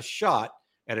have a shot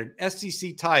at an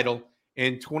SEC title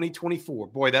in 2024?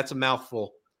 Boy, that's a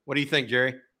mouthful. What do you think,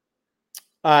 Jerry?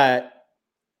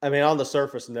 I mean, on the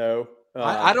surface, no.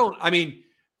 I don't. I mean,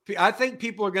 I think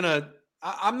people are going to –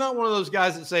 I'm not one of those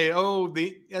guys that say, oh,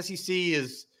 the SEC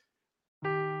is –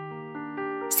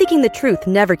 Seeking the truth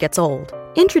never gets old.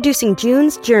 Introducing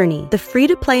June's Journey, the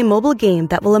free-to-play mobile game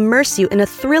that will immerse you in a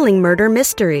thrilling murder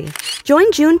mystery.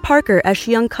 Join June Parker as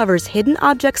she uncovers hidden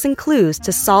objects and clues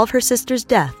to solve her sister's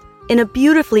death in a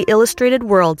beautifully illustrated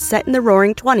world set in the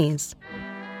Roaring '20s.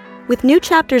 With new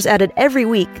chapters added every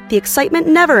week, the excitement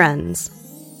never ends.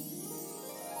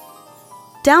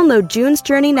 Download June's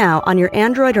Journey now on your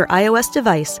Android or iOS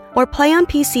device, or play on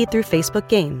PC through Facebook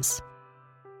Games.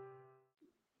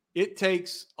 It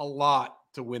takes a lot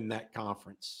to win that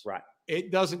conference. Right.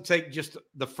 It doesn't take just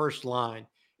the first line.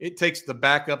 It takes the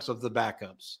backups of the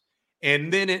backups.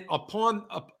 And then up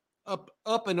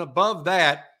and above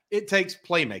that, it takes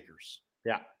playmakers.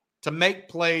 Yeah. To make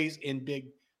plays in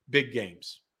big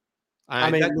games. I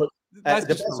mean, that's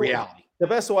just the reality. The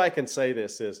best way I can say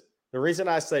this is the reason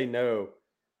I say no,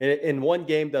 in one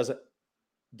game doesn't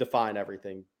define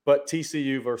everything, but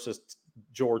TCU versus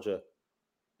Georgia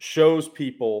shows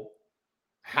people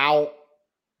how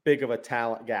big of a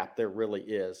talent gap there really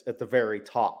is at the very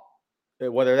top,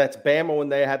 whether that's Bama when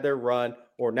they had their run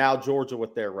or now Georgia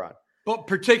with their run. But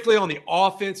particularly on the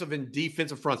offensive and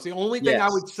defensive fronts. The only thing I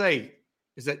would say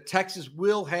is that Texas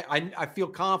will have – I feel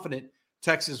confident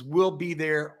Texas will be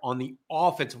there on the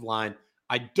offensive line.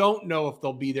 I don't know if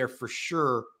they'll be there for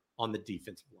sure on the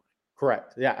defensive line.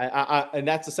 Correct. Yeah, and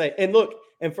that's the same. And look,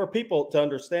 and for people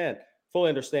to fully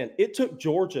understand, it took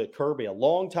Georgia, Kirby, a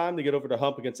long time to get over the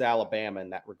hump against Alabama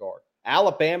in that regard.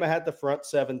 Alabama had the front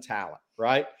seven talent,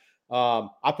 right?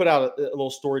 I put out a little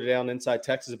story today on Inside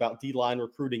Texas about D-line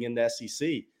recruiting in the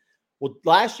SEC. Well,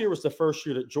 last year was the first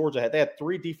year that Georgia had. They had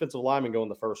 3 defensive linemen go in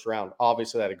the first round.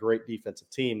 Obviously, they had a great defensive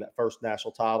team, that first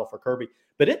national title for Kirby.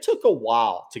 But it took a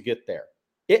while to get there.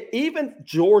 Even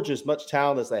Georgia, as much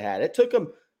talent as they had, it took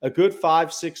them a good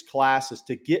 5-6 classes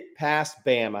to get past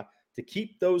Bama, to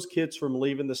keep those kids from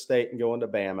leaving the state and going to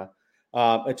Bama,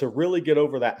 and to really get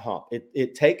over that hump.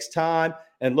 It takes time.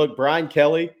 And look, Brian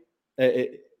Kelly, a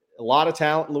lot of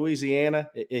talent in Louisiana.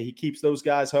 He keeps those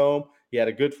guys home. He had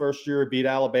a good first year, beat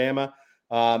Alabama.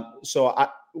 So I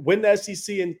win the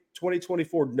SEC in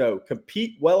 2024. No,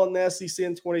 compete well in the SEC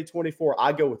in 2024.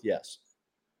 I go with yes.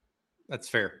 That's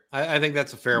fair. I think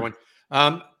that's a fair one.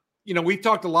 We've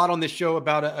talked a lot on this show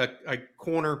about a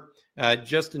corner,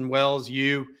 Justin Wells,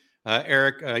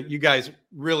 Eric, you guys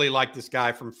really like this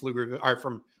guy from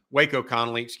from Waco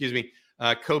Connally,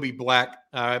 Kobe Black.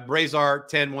 Brazar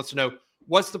 10 wants to know,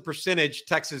 what's the percentage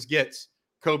Texas gets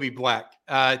Kobe Black?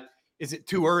 Is it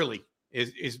too early?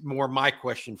 Is more my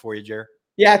question for you, Jerry.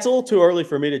 Yeah, it's a little too early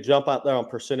for me to jump out there on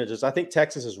percentages. I think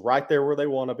Texas is right there where they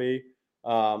want to be.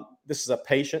 This is a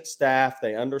patient staff.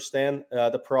 They understand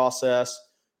the process.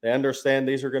 They understand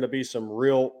these are going to be some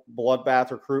real bloodbath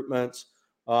recruitments,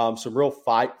 some real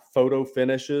fight photo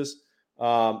finishes.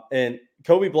 And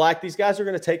Kobe Black, these guys are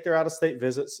going to take their out-of-state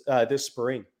visits this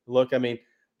spring. Look, I mean,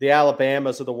 the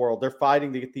Alabamas of the world, they're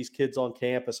fighting to get these kids on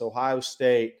campus, Ohio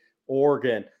State,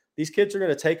 Oregon. These kids are going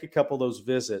to take a couple of those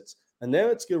visits, and then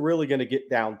it's really going to get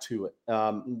down to it.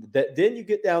 Then you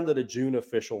get down to the June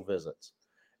official visits.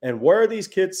 And where these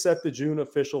kids set the June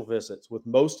official visits, with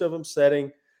most of them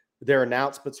setting their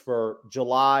announcements for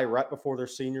July right before their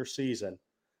senior season,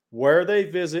 where they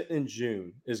visit in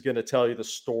June is going to tell you the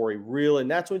story, really.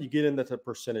 And that's when you get into the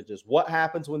percentages. What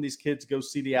happens when these kids go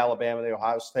see the Alabama, the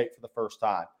Ohio State for the first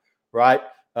time, right?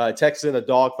 Texas in a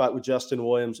dogfight with Justin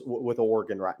Williams with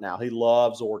Oregon right now. He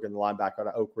loves Oregon, the linebacker out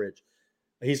of Oak Ridge.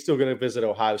 He's still going to visit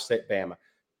Ohio State, Bama.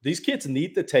 These kids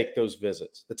need to take those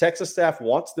visits. The Texas staff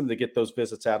wants them to get those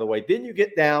visits out of the way. Then you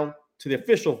get down to the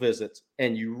official visits,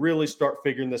 and you really start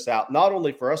figuring this out, not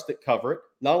only for us that cover it,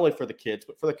 not only for the kids,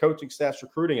 but for the coaching staffs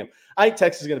recruiting them. I think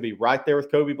Texas is going to be right there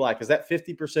with Kobe Black. Is that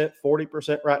 50%,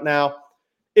 40% right now?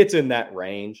 It's in that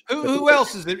range. Who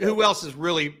else is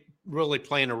really, really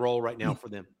playing a role right now for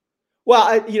them?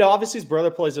 Well, obviously his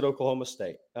brother plays at Oklahoma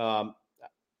State.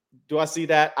 Do I see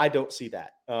that? I don't see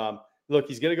that. Look,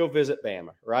 he's going to go visit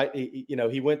Bama, right?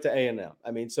 He went to A&M.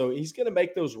 I mean, so he's going to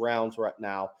make those rounds right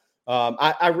now.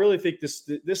 I really think this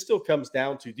still comes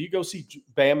down to, do you go see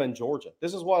Bama and Georgia?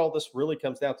 This is what all this really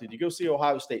comes down to. Do you go see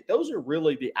Ohio State? Those are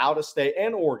really the out-of-state,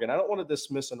 and Oregon. I don't want to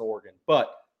dismiss an Oregon, but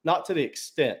not to the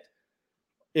extent.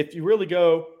 If you really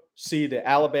go see the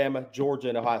Alabama, Georgia,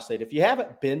 and Ohio State, if you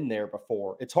haven't been there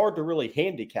before, it's hard to really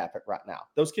handicap it right now.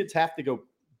 Those kids have to go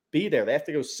be there. They have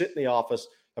to go sit in the office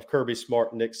of Kirby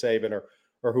Smart and Nick Saban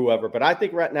or whoever. But I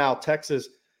think right now Texas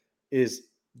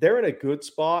they're in a good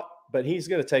spot, but he's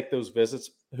going to take those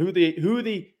visits. Who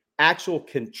the actual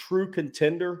true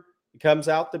contender comes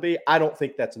out to be, I don't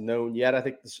think that's known yet. I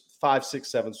think 5,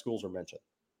 6, 7 schools are mentioned.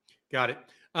 Got it.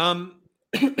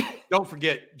 Don't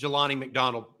forget Jelani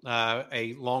McDonald,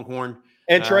 a Longhorn,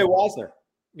 and Trey Wisner.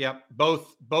 Yeah,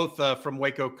 both from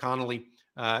Waco Connally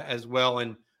as well.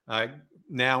 And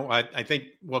now I think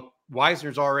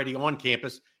Wisner's already on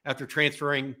campus after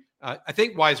transferring. I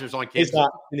think Wisner's on campus.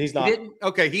 He's not.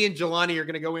 Okay, he and Jelani are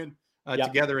going to go in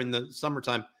together in the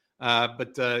summertime.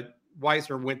 But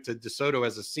Wisner went to DeSoto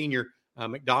as a senior.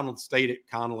 McDonald stayed at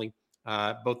Connally.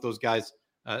 Both those guys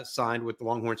signed with the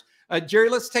Longhorns. Jerry,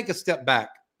 let's take a step back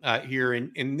here.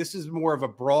 And this is more of a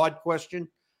broad question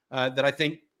that I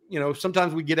think,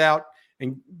 sometimes we get out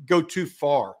and go too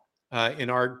far in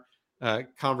our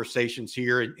conversations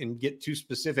here and get too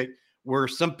specific, where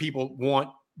some people want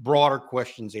broader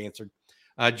questions answered.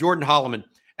 Jordan Holloman,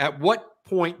 at what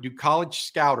point do college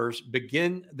scouters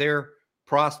begin their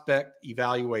prospect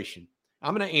evaluation?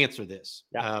 I'm going to answer this.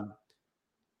 Yeah.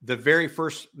 The very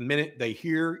first minute they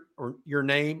hear your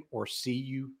name or see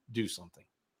you do something.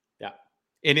 Yeah.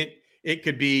 And it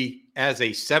could be as a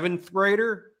 7th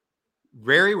grader,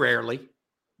 very rarely,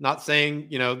 not saying,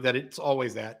 that it's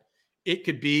always that. It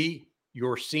could be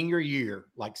your senior year,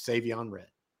 like Savion Red.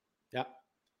 Yeah.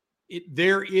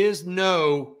 There is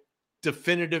no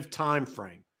definitive time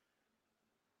frame.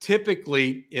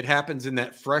 Typically, it happens in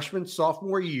that freshman,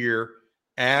 sophomore year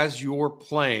as you're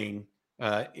playing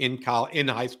in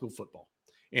high school football.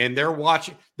 And they're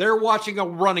watching a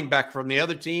running back from the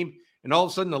other team, and all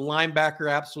of a sudden the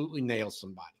linebacker absolutely nails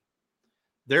somebody.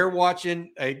 They're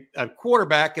watching a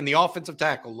quarterback, and the offensive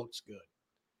tackle looks good.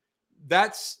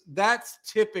 That's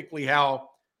typically how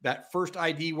that first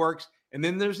ID works. And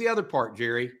then there's the other part,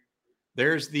 Jerry.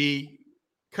 There's the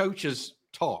coach's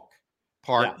talk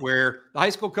part where the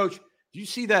high school coach, do you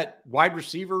see that wide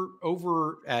receiver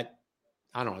over at,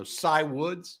 I don't know, Cy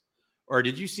Woods? Or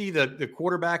did you see the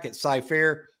quarterback at Cy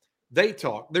Fair? They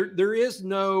talk. There's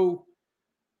no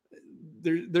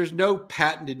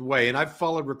patented way. And I've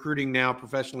followed recruiting now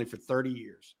professionally for 30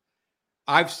 years.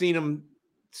 I've seen them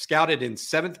scouted in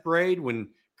 7th grade when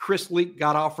Chris Leak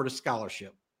got offered a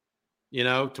scholarship,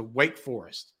 to Wake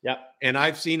Forest. Yep. And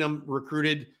I've seen them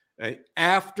recruited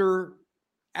After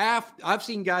I've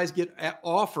seen guys get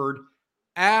offered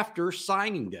after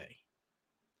signing day.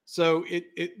 So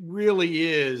it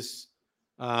really is,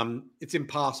 it's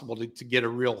impossible to get a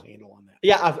real handle on that.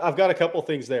 Yeah, I've got a couple of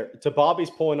things there. To Bobby's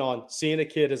point on seeing a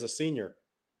kid as a senior,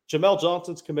 Jamel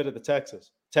Johnson's committed to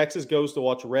Texas. Texas goes to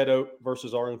watch Red Oak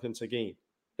versus Arlington Seguin.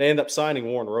 They end up signing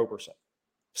Warren Roberson.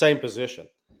 Same position.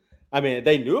 I mean,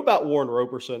 they knew about Warren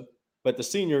Roberson, but the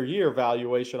senior year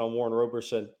evaluation on Warren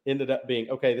Roberson ended up being,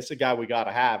 okay, this is a guy we got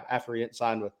to have after he didn't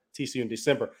sign with TCU in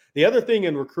December. The other thing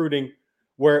in recruiting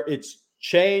where it's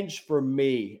changed for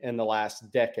me in the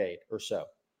last decade or so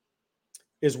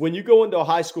is when you go into a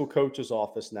high school coach's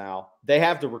office now, they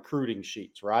have the recruiting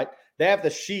sheets, right? They have the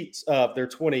sheets of their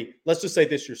 20, let's just say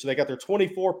this year. So they got their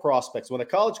 24 prospects. When a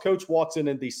college coach walks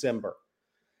in December,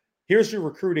 here's your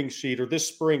recruiting sheet, or this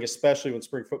spring, especially when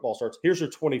spring football starts, here's your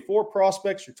 24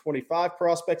 prospects, your 25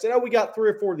 prospects. And we got 3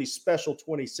 or 4 of these special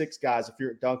 26 guys if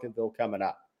you're at Duncanville coming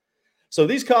up. So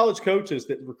these college coaches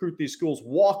that recruit these schools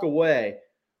walk away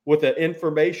with an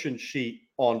information sheet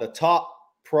on the top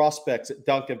prospects at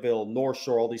Duncanville, North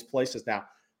Shore, all these places now.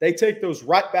 They take those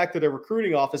right back to their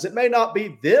recruiting office. It may not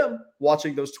be them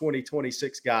watching those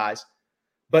 26 guys,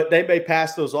 but they may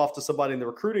pass those off to somebody in the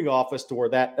recruiting office to where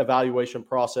that evaluation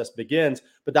process begins.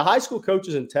 But the high school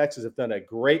coaches in Texas have done a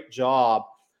great job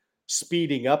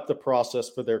speeding up the process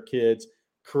for their kids,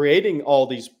 creating all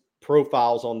these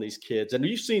profiles on these kids. And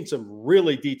you've seen some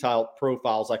really detailed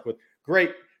profiles, like with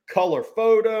great color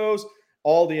photos,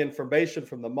 all the information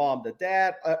from the mom to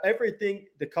dad, everything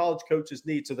the college coaches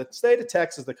need. So the state of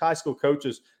Texas, the high school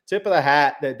coaches, tip of the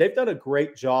hat, that they've done a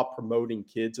great job promoting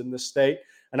kids in the state.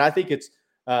 And I think it's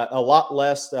a lot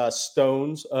less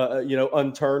stones,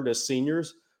 unturned as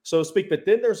seniors, so to speak. But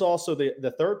then there's also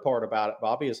the third part about it,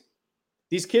 Bobby, is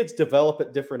these kids develop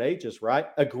at different ages, right?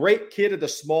 A great kid at a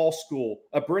small school,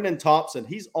 Brennan Thompson,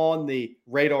 he's on the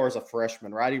radar as a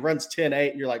freshman, right? He runs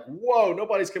 10.8, and you're like, whoa,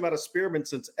 nobody's come out of Spearman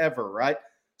since ever, right?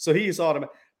 So he's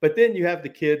automatic. But then you have the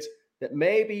kids that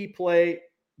maybe play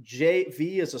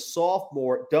JV as a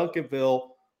sophomore at Duncanville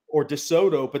or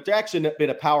DeSoto, but they're actually not been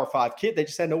a Power 5 kid. They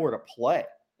just had nowhere to play,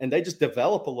 and they just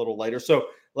develop a little later. So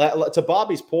to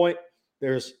Bobby's point,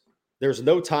 there's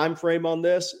no time frame on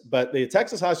this, but the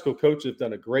Texas high school coaches have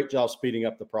done a great job speeding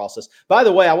up the process. By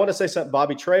the way, I want to say something,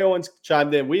 Bobby. Trey Owens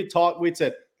chimed in. We'd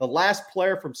said the last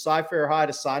player from Cy-Fair High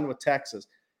to sign with Texas.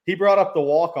 He brought up the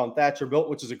walk-on Thatcher Built,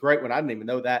 which is a great one. I didn't even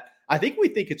know that. I think we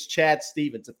think it's Chad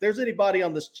Stevens. If there's anybody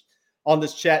on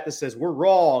this chat that says we're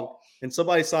wrong and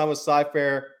somebody signed with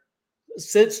Cy-Fair,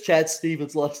 since Chad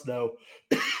Stevens, let us know.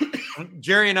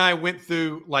 Jerry and I went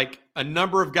through like a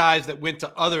number of guys that went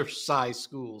to other Cy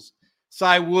schools.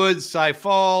 Cy Woods, Cy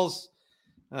Falls.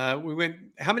 We went.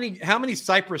 How many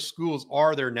Cypress schools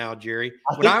are there now, Jerry?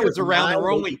 When I was around, there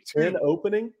were only 2.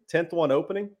 10th one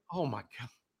opening. Oh my God,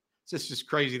 it's just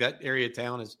crazy. That area of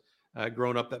town has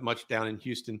grown up that much down in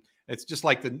Houston. It's just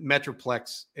like the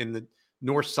Metroplex in the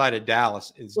north side of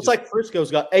Dallas. It's like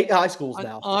Frisco's got 8 high schools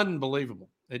now. Unbelievable.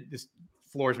 It just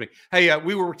floors me. Hey,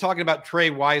 we were talking about Trey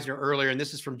Wisner earlier, and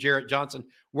this is from Jarrett Johnson.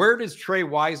 Where does Trey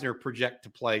Wisner project to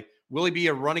play? Will he be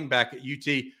a running back at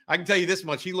UT? I can tell you this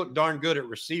much. He looked darn good at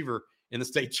receiver in the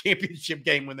state championship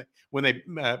game when they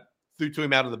threw to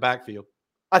him out of the backfield.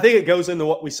 I think it goes into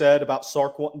what we said about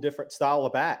Sark wanting different style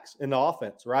of backs in the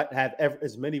offense, right? Have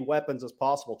as many weapons as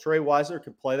possible. Trey Wisner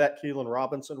can play that Keelan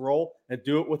Robinson role and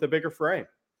do it with a bigger frame.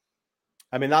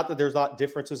 I mean, not that there's not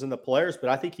differences in the players, but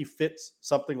I think he fits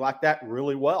something like that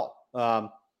really well.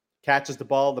 Catches the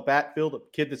ball in the backfield, a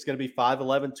kid that's going to be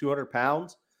 5'11", 200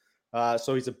 pounds.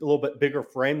 So he's a little bit bigger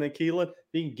frame than Keelan.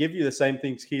 He can give you the same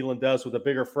things Keelan does with a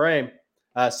bigger frame.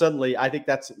 Suddenly, I think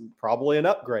that's probably an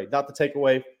upgrade, not to take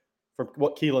away from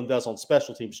what Keelan does on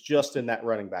special teams, just in that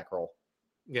running back role.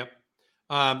 Yep.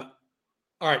 All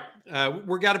right.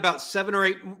 We've got about 7 or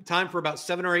 8 time for about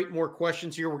 7 or 8 more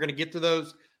questions here. We're going to get to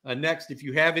those next. If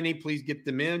you have any, please get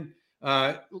them in.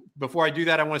 Before I do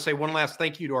that, I want to say one last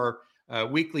thank you to our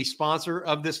weekly sponsor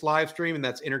of this live stream, and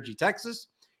that's Energy Texas.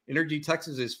 Energy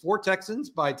Texas is for Texans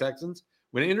by Texans.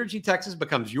 When Energy Texas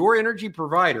becomes your energy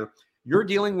provider, you're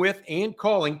dealing with and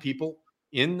calling people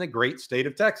in the great state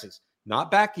of Texas,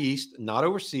 not back east, not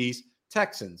overseas,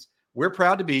 Texans. We're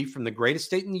proud to be from the greatest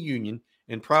state in the union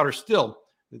and prouder still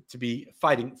to be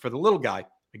fighting for the little guy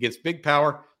against big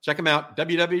power. Check them out,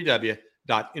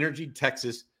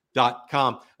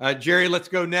 www.energytexas.com. Jerry, let's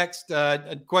go next.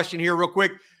 A question here real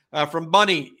quick. From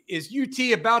Bunny, is UT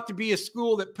about to be a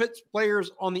school that puts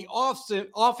players on the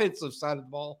offensive side of the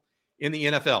ball in the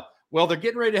NFL? Well, they're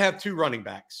getting ready to have 2 running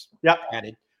backs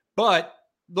added, but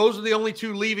those are the only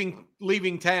 2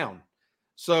 leaving town.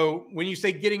 So when you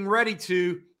say getting ready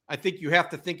to, I think you have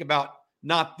to think about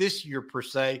not this year per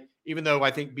se, even though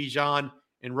I think Bijan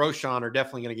and Roschon are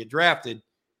definitely going to get drafted.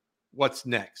 What's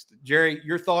next? Jerry,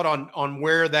 your thought on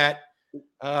where that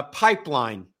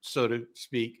pipeline, so to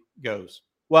speak, goes?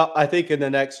 Well, I think in the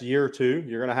next year or two,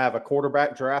 you're going to have a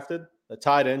quarterback drafted, a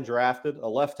tight end drafted, a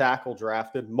left tackle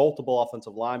drafted, multiple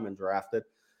offensive linemen drafted.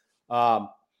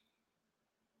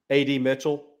 A.D.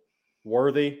 Mitchell,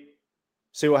 Worthy,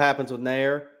 see what happens with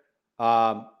Nair.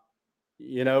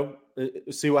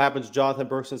 See what happens with Jonathan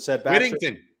Brooks and said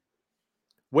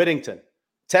Whittington.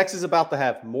 Texas is about to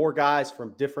have more guys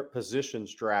from different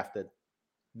positions drafted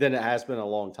than it has been in a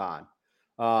long time.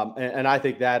 And I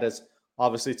think that is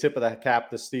obviously tip of the cap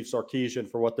to Steve Sarkisian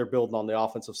for what they're building on the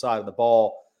offensive side of the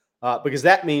ball, because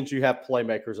that means you have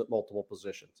playmakers at multiple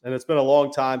positions. And it's been a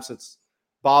long time since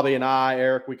Bobby and I,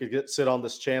 Eric, we could sit on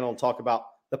this channel and talk about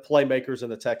the playmakers in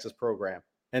the Texas program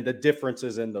and the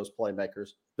differences in those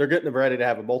playmakers. They're getting ready to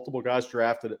have multiple guys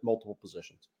drafted at multiple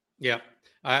positions. Yeah,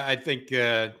 I think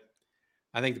the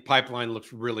pipeline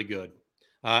looks really good.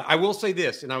 I will say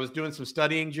this, and I was doing some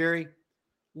studying, Jerry.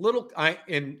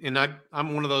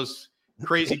 I'm one of those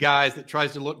crazy guys that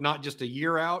tries to look not just a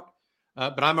year out,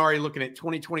 but I'm already looking at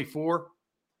 2024.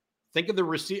 Think of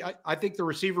the I think the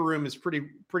receiver room is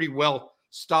pretty well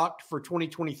stocked for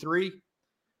 2023.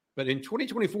 But in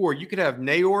 2024, you could have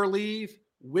Naor leave,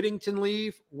 Whittington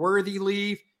leave, Worthy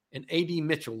leave, and A.D.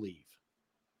 Mitchell leave.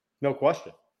 No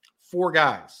question. 4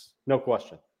 guys. No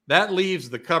question. That leaves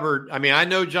the cupboard. I mean, I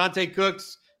know Jonte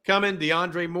Cook's coming,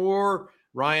 DeAndre Moore,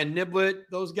 Ryan Niblett,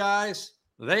 those guys,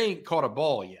 they ain't caught a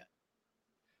ball yet.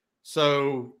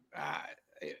 So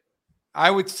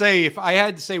I would say if I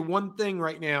had to say one thing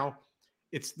right now,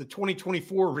 it's the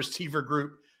 2024 receiver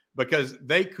group, because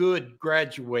they could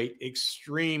graduate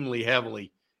extremely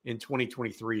heavily in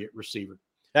 2023 at receiver.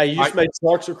 Hey, you just made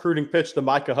Clark's recruiting pitch to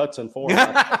Micah Hudson for him.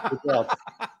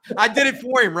 I did it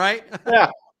for him, right? Yeah.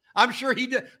 I'm sure he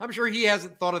did. I'm sure he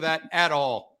hasn't thought of that at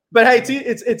all. But hey,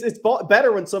 it's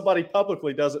better when somebody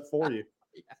publicly does it for you.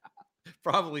 Yeah,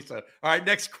 probably so. All right,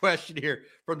 next question here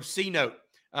from C Note,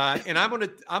 and I'm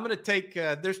gonna take.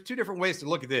 There's 2 different ways to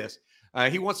look at this.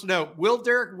 He wants to know: will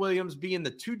Derek Williams be in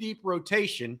the 2-deep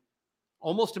rotation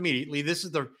almost immediately? This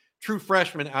is the true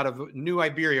freshman out of New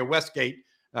Iberia, Westgate,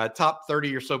 top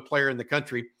 30 or so player in the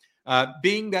country.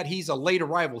 Being that he's a late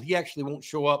arrival, he actually won't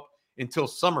show up until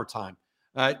summertime.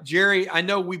 Jerry, I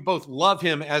know we both love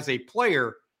him as a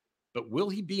player, but will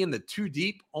he be in the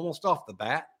 2-deep almost off the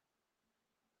bat?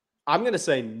 I'm going to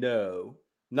say no,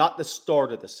 not the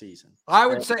start of the season. I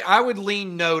would say I would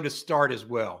lean no to start as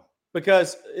well.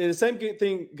 Because the same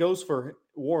thing goes for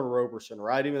Warren Roberson,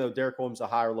 right? Even though Derek Williams is a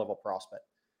higher level prospect.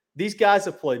 These guys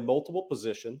have played multiple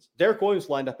positions. Derek Williams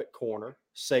lined up at corner,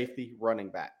 safety, running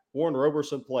back. Warren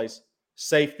Roberson plays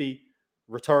safety,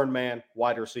 return man,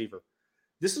 wide receiver.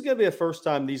 This is going to be the first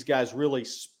time these guys really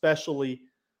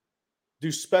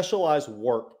do specialized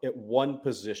work at one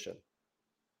position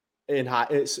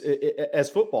as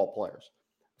football players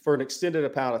for an extended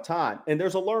amount of time. And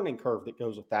there's a learning curve that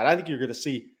goes with that. I think you're going to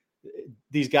see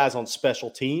these guys on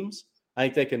special teams. I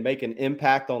think they can make an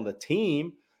impact on the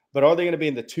team, but are they going to be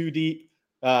in the 2-deep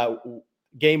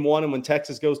game 1 and when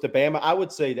Texas goes to Bama? I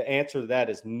would say the answer to that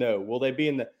is no. Will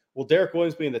Derek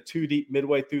Williams be in the 2-deep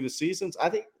midway through the seasons? I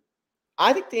think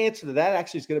the answer to that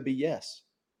actually is going to be yes.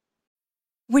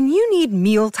 When you need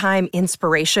mealtime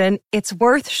inspiration, it's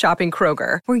worth shopping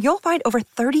Kroger, where you'll find over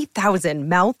 30,000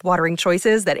 mouth-watering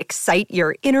choices that excite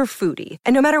your inner foodie.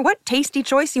 And no matter what tasty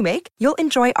choice you make, you'll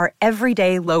enjoy our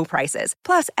everyday low prices,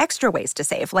 plus extra ways to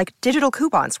save, like digital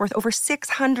coupons worth over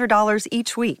 $600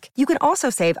 each week. You can also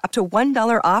save up to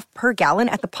 $1 off per gallon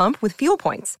at the pump with fuel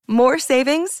points. More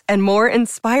savings and more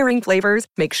inspiring flavors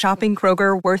make shopping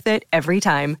Kroger worth it every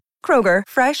time. Kroger,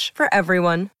 fresh for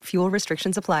everyone. Fuel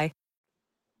restrictions apply.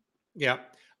 Yeah.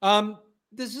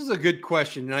 This is a good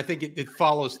question, and I think it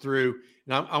follows through.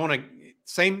 And I want to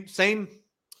same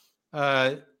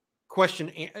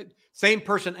question, same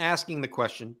person asking the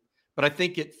question, but I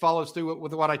think it follows through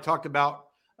with what I talked about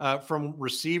from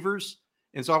receivers.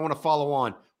 And so I want to follow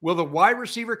on. Will the wide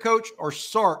receiver coach or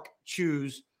Sark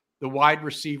choose the wide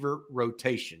receiver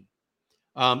rotation?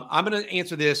 I'm going to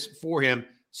answer this for him.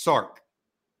 Sark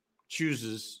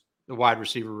chooses the wide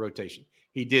receiver rotation.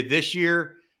 He did this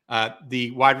year.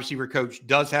 The wide receiver coach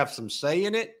does have some say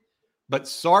in it, but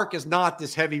Sark is not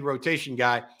this heavy rotation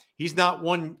guy. He's not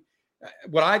one.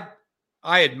 What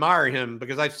I admire him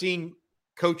because I've seen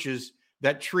coaches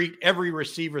that treat every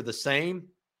receiver the same,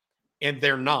 and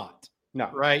they're not. No.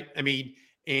 Right? I mean,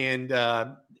 and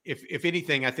if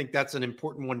anything, I think that's an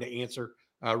important one to answer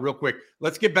real quick.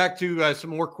 Let's get back to some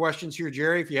more questions here,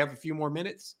 Jerry, if you have a few more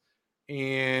minutes.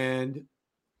 And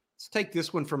let's take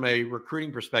this one from a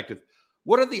recruiting perspective.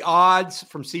 What are the odds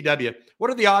from CW? What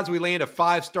are the odds we land a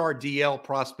 5-star DL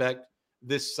prospect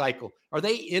this cycle? Are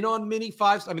they in on many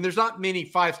fives? I mean, there's not many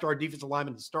 5-star defensive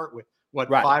linemen to start with. What,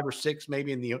 right. 5 or 6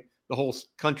 maybe in the whole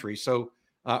country. So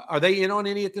are they in on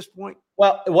any at this point?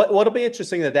 Well, what'll be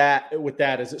interesting with that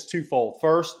is it's twofold.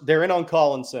 First, they're in on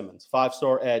Colin Simmons,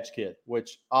 5-star edge kid,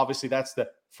 which obviously that's the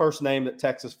first name that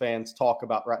Texas fans talk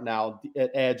about right now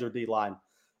at edge or D-line.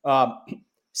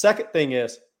 Second thing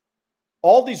is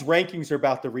all these rankings are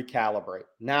about to recalibrate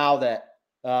now that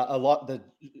the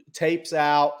tape's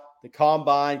out, the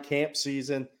combine camp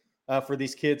season for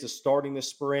these kids is starting this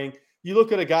spring. You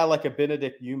look at a guy like a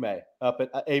Benedict Ume up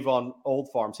at Avon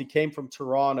Old Farms. He came from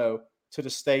Toronto to the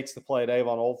States to play at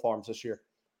Avon Old Farms this year.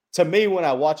 To me, when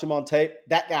I watch him on tape,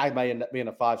 that guy may end up being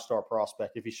a 5-star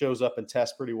prospect if he shows up and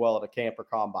tests pretty well at a camp or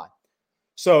combine.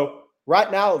 So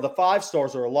right now, the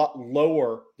 5-stars are a lot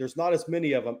lower. There's not as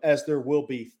many of them as there will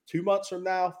be 2 months from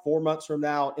now, 4 months from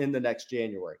now, in the next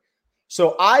January.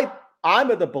 So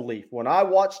I'm of the belief when I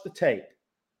watch the tape,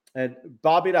 and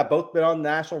Bobby and I both been on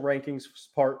national rankings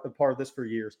part of this for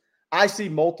years. I see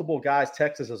multiple guys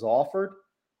Texas has offered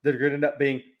that are going to end up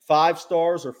being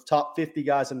 5-stars or top 50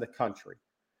 guys in the country.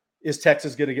 Is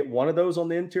Texas going to get one of those on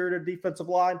the interior defensive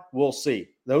line? We'll see.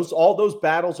 All those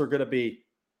battles are going to be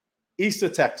east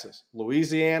of Texas,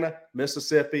 Louisiana,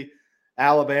 Mississippi,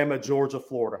 Alabama, Georgia,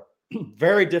 Florida.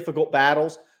 Very difficult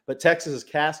battles, but Texas has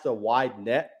cast a wide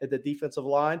net at the defensive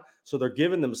line, so they're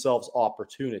giving themselves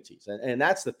opportunities. And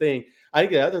that's the thing. I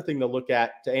think the other thing to look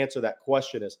at to answer that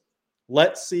question is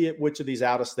let's see which of these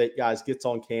out-of-state guys gets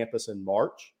on campus in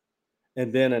March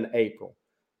and then in April.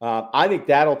 I think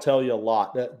that'll tell you a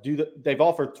lot. They've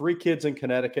offered 3 kids in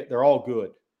Connecticut. They're all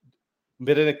good.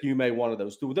 Benedict Ume, one of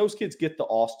those. Do those kids get to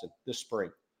Austin this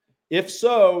spring? If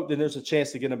so, then there's a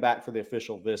chance to get them back for the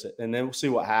official visit, and then we'll see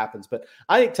what happens. But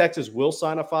I think Texas will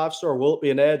sign a 5-star. Will it be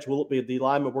an edge? Will it be a D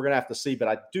lineman? We're going to have to see.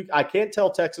 But I can't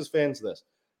tell Texas fans this.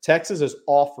 Texas is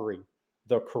offering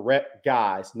the correct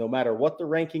guys, no matter what the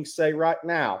rankings say right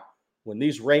now. When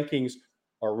these rankings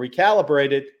are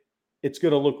recalibrated, it's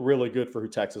going to look really good for who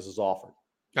Texas is offering.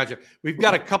 Gotcha. We've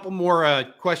got a couple more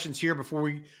questions here before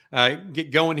we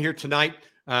get going here tonight.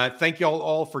 Thank you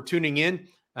all for tuning in.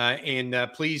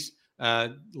 And please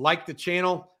like the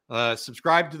channel,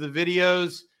 subscribe to the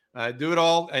videos, do it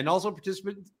all, and also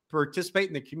participate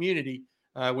in the community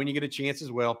when you get a chance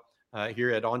as well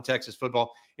here at On Texas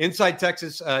Football. Inside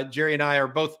Texas, Jerry and I are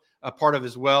both a part of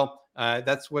as well.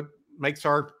 That's what makes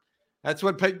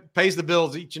pays the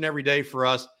bills each and every day for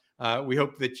us. We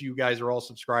hope that you guys are all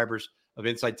subscribers of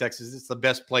Inside Texas. It's the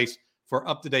best place for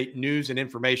up-to-date news and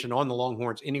information on the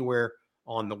Longhorns anywhere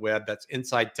on the web. That's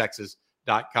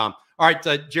InsideTexas.com. All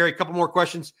right, Jerry, a couple more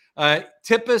questions.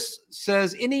 Tippus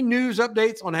says, any news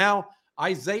updates on how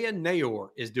Isaiah Nayor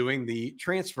is doing, the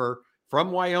transfer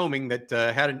from Wyoming that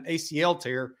had an ACL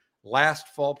tear last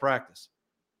fall practice?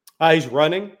 He's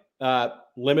running,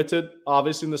 limited,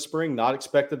 obviously, in the spring, not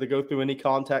expected to go through any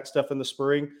contact stuff in the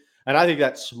spring. And I think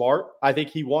that's smart. I think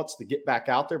he wants to get back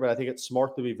out there, but I think it's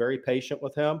smart to be very patient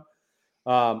with him.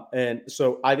 And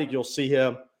so I think you'll see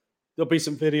him. There'll be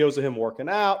some videos of him working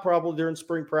out probably during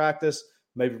spring practice,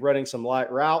 maybe running some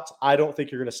light routes. I don't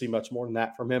think you're going to see much more than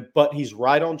that from him, but he's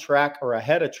right on track or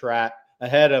ahead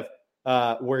of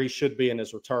where he should be in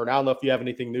his return. I don't know if you have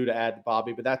anything new to add,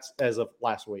 Bobby, but that's as of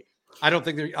last week. I don't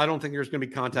think there's going to be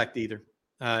contact either,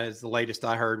 is the latest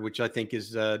I heard, which I think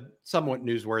is somewhat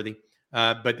newsworthy.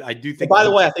 But I do think. By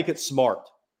the way, I think it's smart.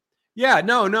 Yeah,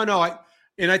 no.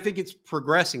 I think it's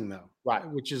progressing though, right?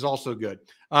 Which is also good.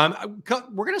 We're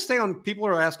going to stay on. People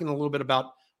are asking a little bit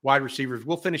about wide receivers.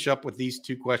 We'll finish up with these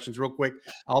 2 questions real quick.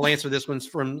 I'll answer this one's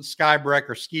from Skybreck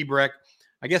or Ski Breck.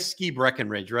 I guess Ski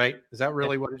Breckenridge, right? Is that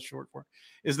really what it's short for?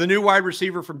 Is the new wide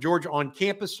receiver from Georgia on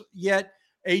campus yet?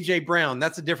 AJ Brown.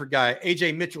 That's a different guy.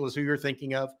 AJ Mitchell is who you're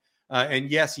thinking of.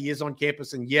 And yes, he is on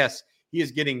campus. And yes, he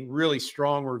is getting really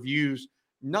strong reviews,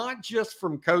 not just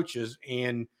from coaches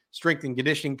and strength and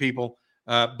conditioning people,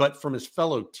 but from his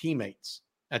fellow teammates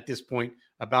at this point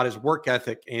about his work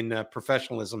ethic and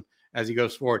professionalism as he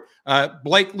goes forward.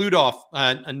 Blake Ludoff,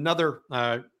 another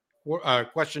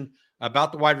question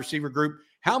about the wide receiver group.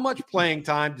 How much playing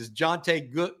time does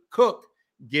Jonte Cook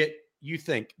get, you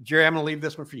think? Jerry, I'm going to leave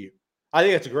this one for you. I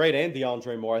think it's great, and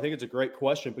DeAndre Moore. I think it's a great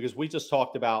question because we just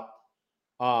talked about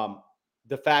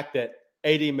the fact that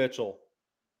A.D. Mitchell,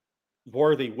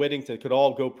 Worthy, Whittington could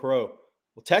all go pro.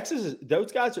 Well, Texas,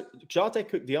 those guys, Jonte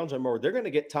Cook, DeAndre Moore, they're going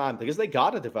to get time because they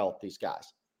got to develop these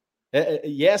guys.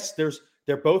 Yes, there's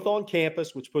They're both on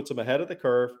campus, which puts them ahead of the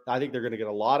curve. I think they're going to get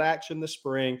a lot of action this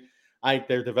spring. I think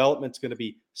their development's going to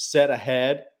be set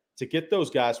ahead to get those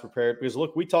guys prepared. Because,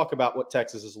 look, we talk about what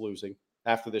Texas is losing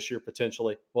after this year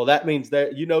potentially. Well, that means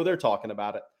that they're talking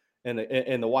about it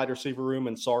in the wide receiver room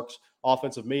and Sark's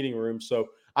offensive meeting room. So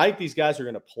I think these guys are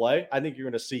going to play. I think you're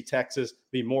going to see Texas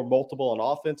be more multiple on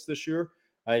offense this year.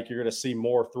 I think you're going to see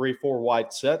more 3-4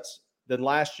 wide sets than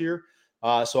last year.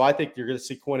 So I think you're going to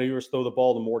see Quinn Ewers throw the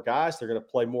ball to more guys. They're going to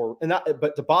play more.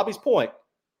 But to Bobby's point,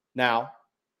 now,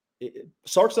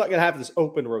 Sark's not going to have this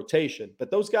open rotation,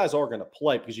 but those guys are going to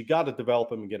play because you got to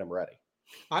develop them and get them ready.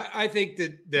 I think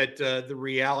that the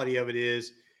reality of it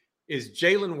is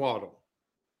Jalen Waddle,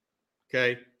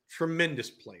 okay,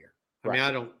 tremendous player.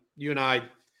 I mean, you and I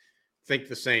think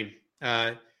the same.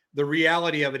 The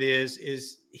reality of it is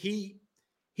he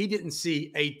didn't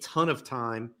see a ton of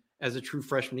time as a true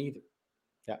freshman either.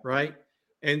 Yeah. Right.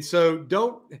 And so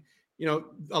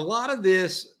a lot of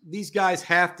these guys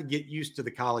have to get used to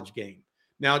the college game.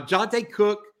 Now, Jonte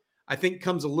Cook, I think,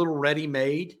 comes a little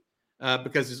ready-made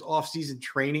because his off-season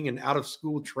training and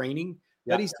out-of-school training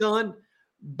that he's done,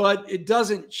 but it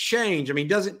doesn't change. I mean,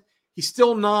 he's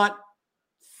still not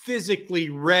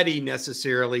physically ready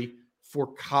necessarily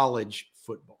for college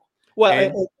football.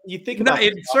 Well, you think about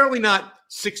it's certainly not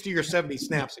 60 or 70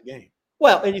 snaps a game.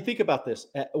 Well, and you think about this.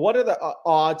 What are the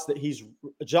odds that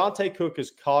Jonte Cook has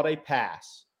caught a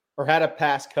pass or had a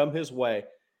pass come his way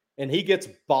and he gets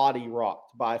body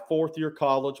rocked by a fourth-year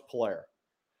college player?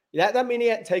 That means he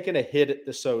hadn't taken a hit at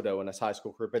DeSoto in his high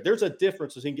school career, but there's a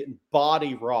difference between getting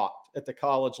body rocked at the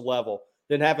college level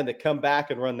than having to come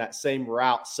back and run that same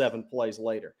route 7 plays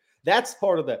later. That's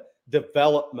part of the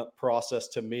development process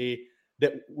to me.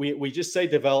 That we just say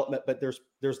development, but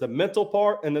there's the mental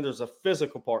part and then there's a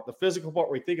physical part. The physical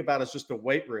part we think about is just a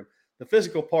weight room. The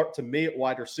physical part to me at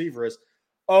wide receiver is,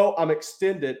 I'm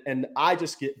extended and I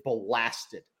just get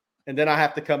blasted. And then I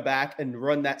have to come back and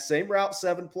run that same route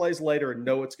 7 plays later and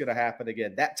know it's going to happen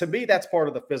again. That, to me, that's part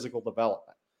of the physical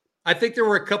development. I think there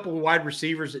were a couple of wide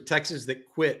receivers at Texas that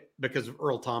quit because of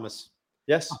Earl Thomas.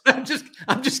 Yes. I'm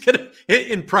just going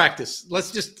to, in practice,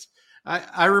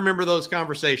 I remember those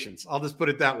conversations. I'll just put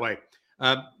it that way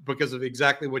because of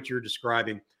exactly what you're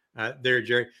describing there,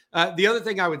 Jerry. The other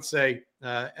thing I would say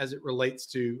as it relates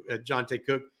to Jonte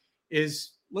Cook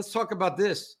is let's talk about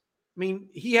this. I mean,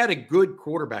 he had a good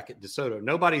quarterback at DeSoto.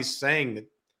 Nobody's saying that.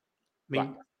 I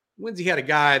mean, when's he had a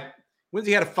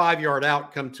 5-yard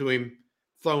out come to him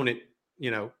throwing it,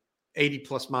 80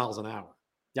 plus miles an hour?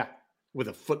 Yeah. With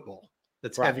a football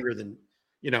that's heavier than,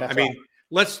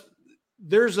 That's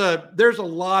there's a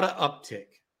lot of uptick,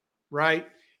 right?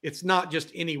 It's not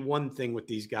just any one thing with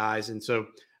these guys. And so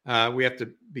we have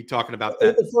to be talking about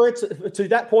that. To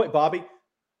that point, Bobby,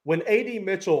 when A.D.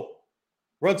 Mitchell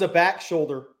runs a back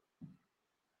shoulder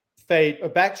fade, a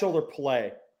back shoulder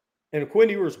play, and Quinn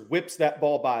Ewers whips that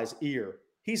ball by his ear,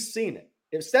 he's seen it.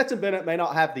 If Stetson Bennett may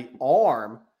not have the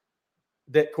arm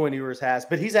that Quinn Ewers has,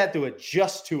 but he's had to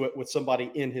adjust to it with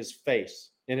somebody in his face,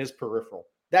 in his peripheral.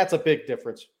 That's a big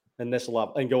difference in this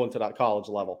level and going to that college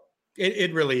level.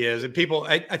 It really is. And people,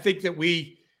 I think that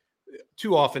we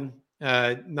too often,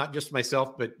 not just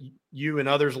myself, but you and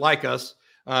others like us,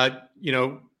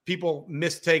 people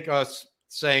mistake us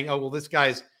saying, oh, well, this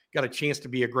guy's got a chance to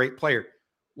be a great player.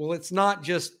 Well, it's not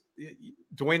just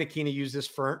Dwayne Aquina used this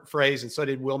phrase, and so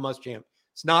did Will Muschamp.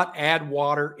 It's not add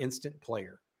water, instant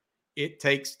player. It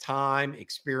takes time,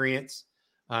 experience.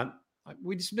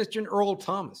 We just mentioned Earl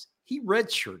Thomas. He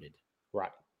redshirted.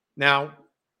 Right. Now,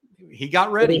 he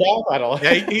got ready.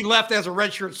 He left as a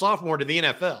redshirt sophomore to the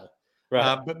NFL.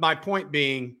 Right. But my point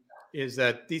being is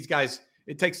that these guys,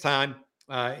 it takes time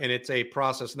and it's a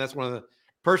process. And that's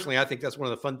personally, I think that's one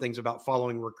of the fun things about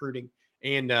following recruiting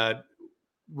and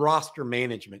roster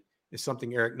management is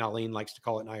something Eric Nahlin likes to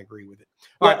call it. And I agree with it.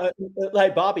 All right.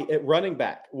 Like Bobby, at running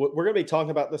back, we're going to be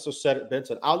talking about this with Cedric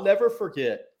Benson. I'll never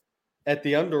forget at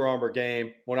the Under Armour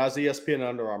game when I was ESPN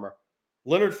Under Armour,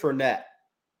 Leonard Fournette,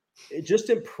 just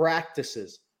in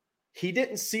practices, he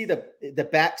didn't see the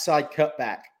backside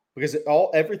cutback because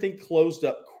everything closed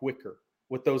up quicker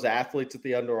with those athletes at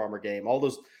the Under Armour game, all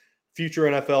those future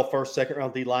NFL first, second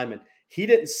round D linemen. He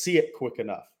didn't see it quick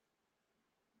enough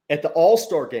at the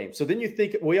All-Star game. So then you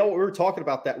think we were talking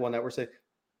about that one that we're saying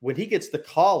when he gets to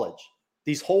college,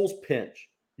 these holes pinch,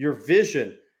 your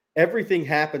vision, everything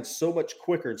happens so much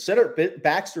quicker. And Cedric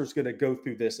Baxter is going to go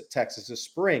through this at Texas this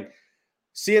spring.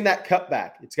 Seeing that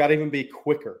cutback, it's got to even be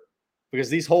quicker because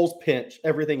these holes pinch.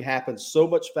 Everything happens so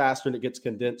much faster and it gets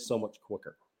condensed so much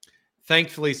quicker.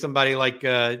 Thankfully, somebody like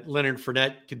Leonard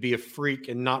Fournette could be a freak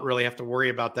and not really have to worry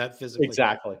about that physically.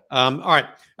 Exactly. All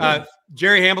right.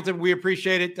 Jerry Hamilton, we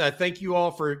appreciate it. Thank you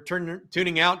all for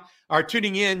tuning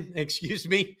in, excuse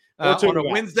me, on a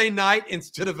Wednesday night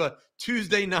instead of a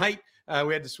Tuesday night.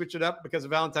 We had to switch it up because of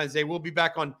Valentine's Day. We'll be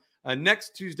back on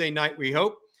next Tuesday night, we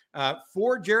hope.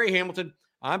 For Jerry Hamilton,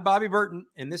 I'm Bobby Burton,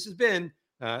 and this has been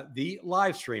the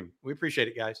live stream. We appreciate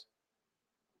it, guys.